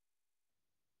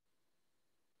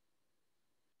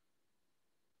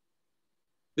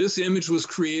 This image was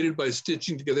created by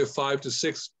stitching together 5 to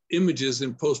 6 images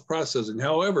in post-processing.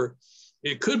 However,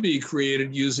 it could be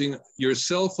created using your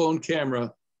cell phone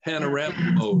camera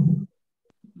panorama mode.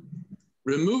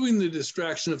 Removing the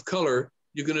distraction of color,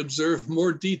 you can observe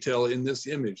more detail in this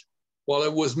image. While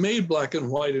it was made black and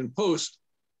white in post,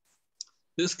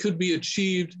 this could be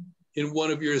achieved in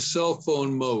one of your cell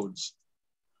phone modes.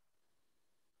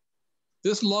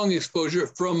 This long exposure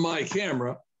from my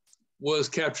camera was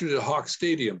captured at Hawk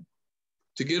Stadium.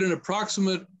 To get an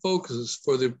approximate focus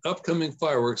for the upcoming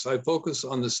fireworks, I focused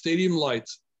on the stadium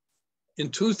lights. In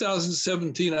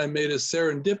 2017, I made a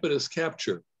serendipitous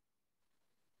capture.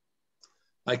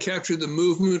 I captured the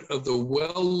movement of the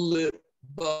well-lit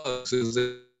buses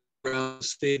around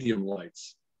stadium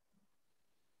lights.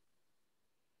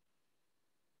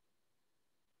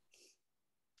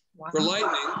 Wow. For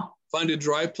lightning, find a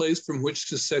dry place from which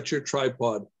to set your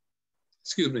tripod.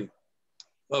 Excuse me.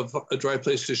 of a dry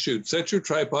place to shoot. Set your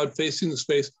tripod facing the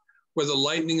space where the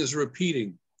lightning is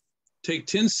repeating. Take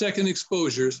 10-second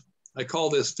exposures. I call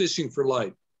this fishing for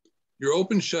light. Your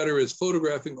open shutter is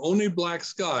photographing only black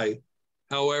sky.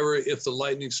 However, if the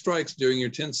lightning strikes during your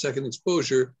 10-second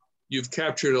exposure, you've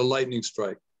captured a lightning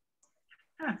strike.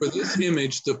 For this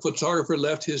image, the photographer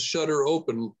left his shutter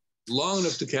open long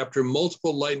enough to capture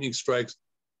multiple lightning strikes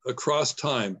across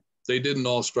time. They didn't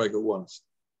all strike at once.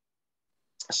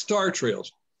 Star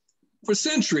trails. For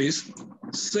centuries,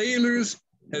 sailors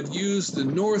have used the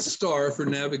North Star for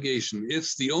navigation.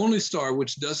 It's the only star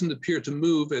which doesn't appear to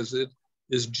move, as it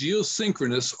is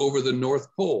geosynchronous over the North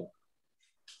Pole.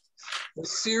 A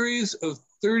series of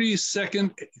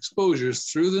 30-second exposures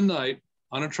through the night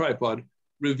on a tripod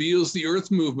reveals the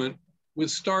Earth's movement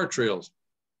with star trails.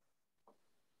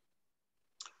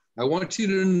 I want you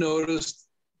to notice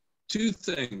two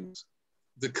things: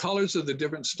 the colors of the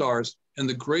different stars and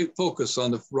the great focus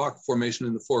on the rock formation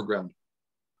in the foreground.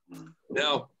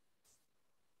 Now,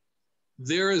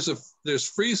 there's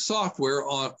free software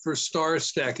for star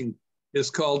stacking. It's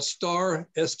called Star,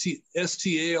 S-T-A-R-S-T-A-X,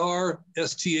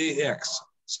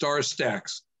 Star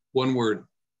Stacks, one word,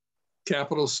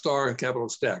 capital star, capital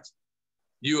stacks.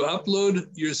 You upload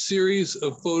your series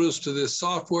of photos to this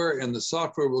software, and the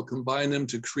software will combine them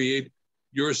to create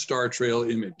your star trail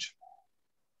image.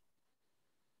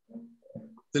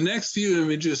 The next few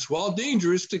images, while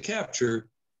dangerous to capture,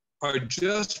 are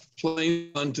just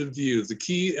plain fun to view. The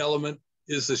key element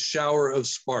is the shower of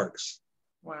sparks.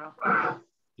 Wow.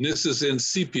 And this is in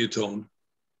sepia tone.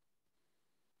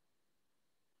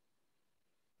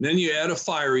 Then you add a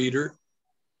fire eater.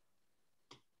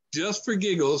 Just for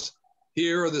giggles,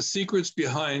 here are the secrets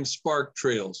behind spark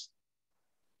trails.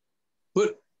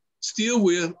 Put steel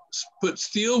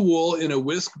wool in a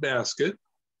whisk basket,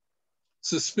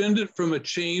 suspend it from a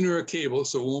chain or a cable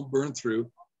so it won't burn through,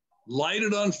 light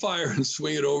it on fire and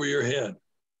swing it over your head.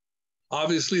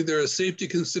 Obviously, there are safety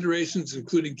considerations,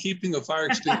 including keeping a fire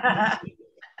extinguisher.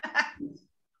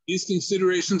 These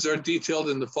considerations are detailed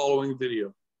in the following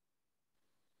video.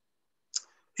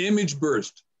 Image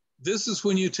burst. This is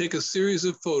when you take a series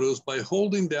of photos by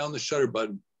holding down the shutter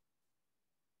button.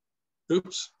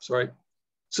 Oops, sorry.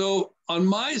 So on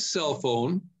my cell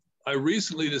phone, I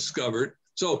recently discovered,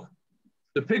 so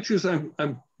the pictures I'm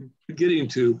getting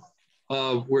to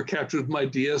were captured with my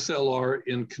DSLR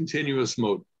in continuous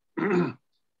mode.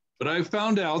 But I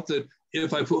found out that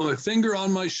if I put my finger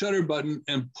on my shutter button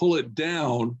and pull it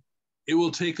down, it will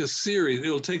take a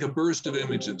burst of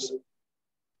images.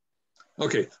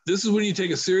 Okay, this is when you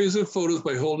take a series of photos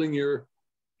by holding your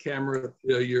camera,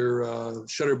 your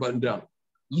shutter button down.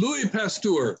 Louis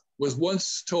Pasteur was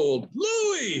once told,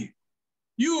 "Louis,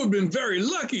 you have been very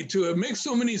lucky to have made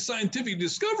so many scientific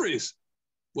discoveries."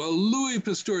 Well, Louis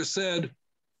Pasteur said,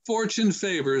 "Fortune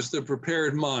favors the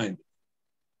prepared mind."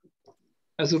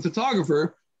 As a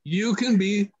photographer, you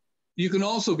can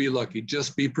also be lucky,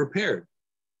 just be prepared.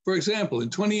 For example, in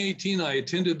 2018, I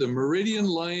attended the Meridian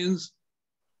Lions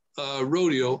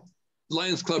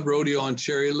Lions Club Rodeo on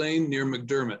Cherry Lane near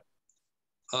McDermott.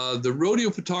 The rodeo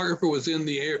photographer was in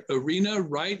the arena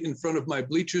right in front of my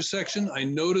bleacher section. I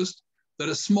noticed that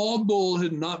a small bull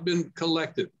had not been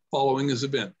collected following his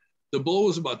event. The bull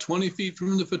was about 20 feet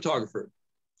from the photographer.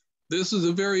 This is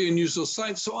a very unusual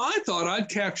sight, so I thought I'd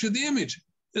capture the image.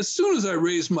 As soon as I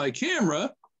raised my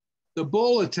camera, the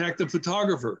bull attacked the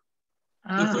photographer.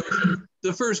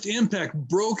 The first impact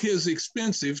broke his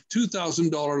expensive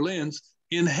 $2,000 lens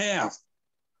in half.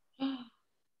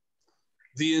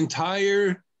 The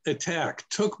entire attack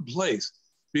took place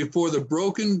before the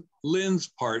broken lens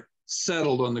part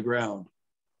settled on the ground.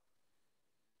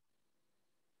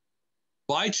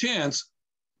 By chance,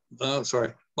 my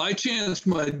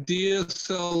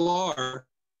DSLR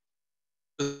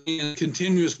was in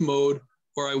continuous mode,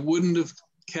 or I wouldn't have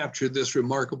captured this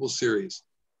remarkable series.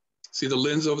 See the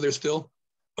lens over there still?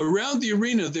 Around the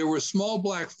arena, there were small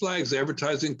black flags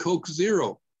advertising Coke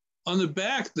Zero. On the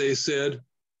back, they said,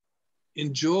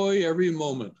 "Enjoy every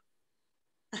moment."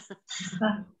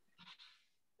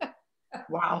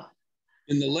 Wow.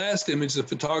 In the last image, the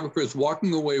photographer is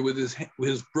walking away with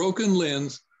his broken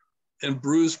lens and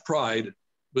bruised pride,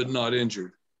 but not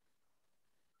injured.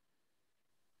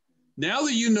 Now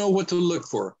that you know what to look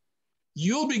for,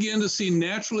 you'll begin to see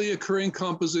naturally occurring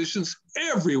compositions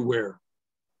everywhere.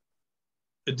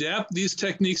 Adapt these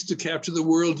techniques to capture the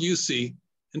world you see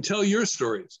and tell your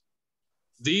stories.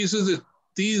 These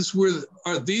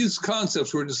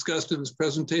concepts were discussed in this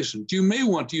presentation. You may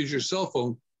want to use your cell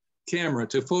phone camera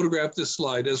to photograph this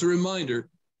slide as a reminder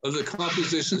of the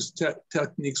compositions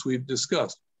techniques we've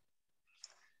discussed.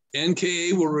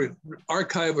 NKA will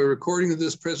archive a recording of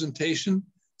this presentation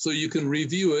so you can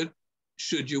review it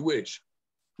should you wish.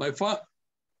 My got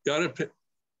it.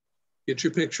 Get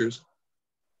your pictures.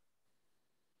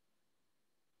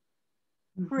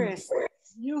 Chris,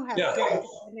 you have done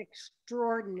an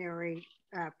extraordinary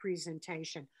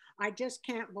presentation. I just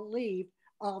can't believe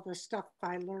all the stuff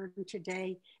I learned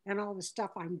today and all the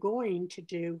stuff I'm going to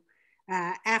do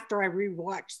after I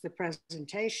rewatch the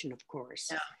presentation, of course.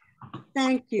 Yeah.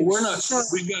 Thank you. We're not.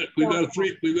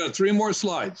 We've got three more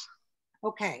slides.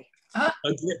 Okay.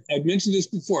 I've mentioned this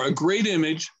before. A great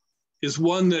image is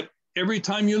one that every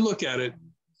time you look at it,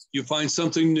 you find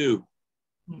something new.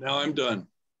 Now I'm done.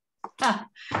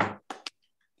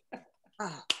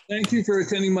 Thank you for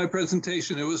attending my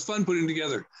presentation. It was fun putting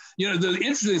together. You know, the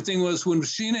interesting thing was when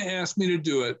Sheena asked me to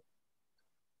do it,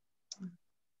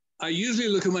 I usually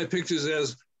look at my pictures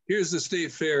as, here's the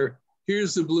state fair,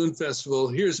 here's the balloon festival,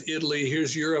 here's Italy,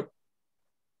 here's Europe.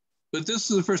 But this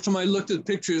is the first time I looked at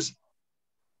pictures.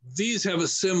 These have a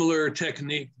similar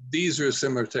technique. These are a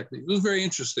similar technique. It was very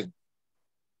interesting.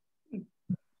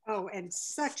 Oh, and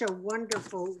such a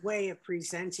wonderful way of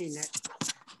presenting it.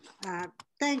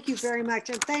 Thank you very much.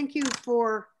 And thank you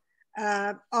for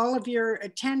all of your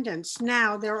attendance.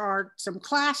 Now, there are some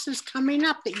classes coming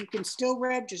up that you can still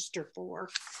register for.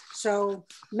 So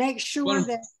make sure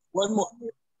one more,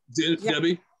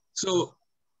 Debbie. So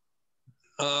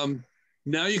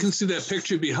now you can see that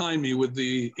picture behind me with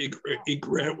the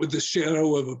egret with the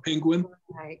shadow of a penguin.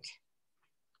 Right.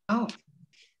 Oh,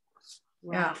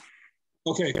 Wow. yeah.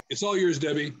 Okay, it's all yours,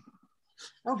 Debbie.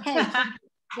 Okay, so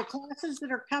the classes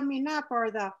that are coming up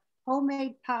are the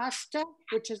homemade pasta,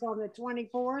 which is on the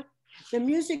 24th, the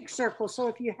music circle. So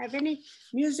if you have any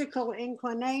musical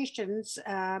inclinations,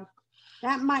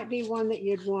 that might be one that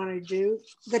you'd want to do.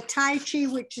 The Tai Chi,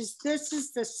 this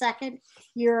is the second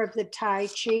year of the Tai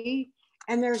Chi.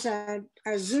 And there's a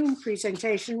Zoom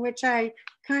presentation, which I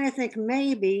kind of think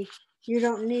maybe you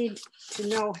don't need to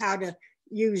know how to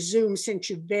use Zoom since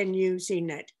you've been using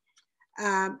it.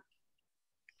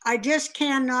 I just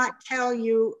cannot tell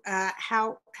you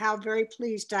how very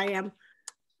pleased I am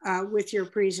with your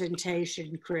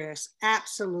presentation, Chris.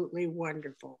 Absolutely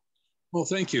wonderful. Well,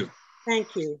 thank you.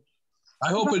 Thank you. I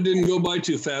hope it didn't go by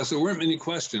too fast. There weren't many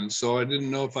questions, so I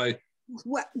didn't know if I...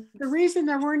 Well, the reason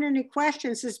there weren't any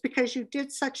questions is because you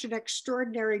did such an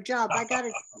extraordinary job. I got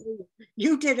to tell you,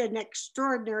 you did an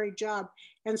extraordinary job.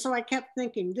 And so I kept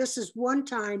thinking, this is one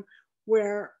time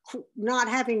where not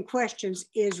having questions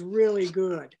is really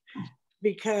good,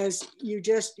 because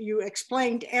you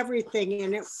explained everything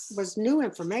and it was new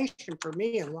information for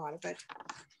me, a lot of it.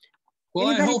 Well,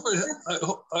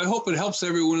 I hope it helps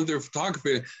everyone in their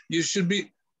photography. You should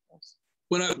be,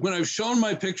 when I've shown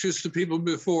my pictures to people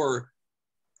before,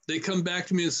 they come back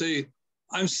to me and say,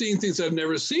 I'm seeing things I've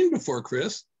never seen before,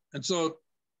 Chris. And so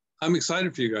I'm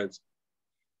excited for you guys.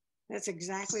 That's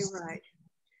exactly right.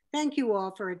 Thank you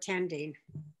all for attending,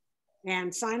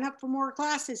 and sign up for more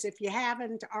classes if you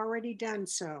haven't already done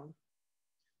so.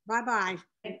 Bye-bye.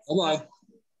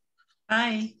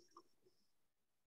 Bye.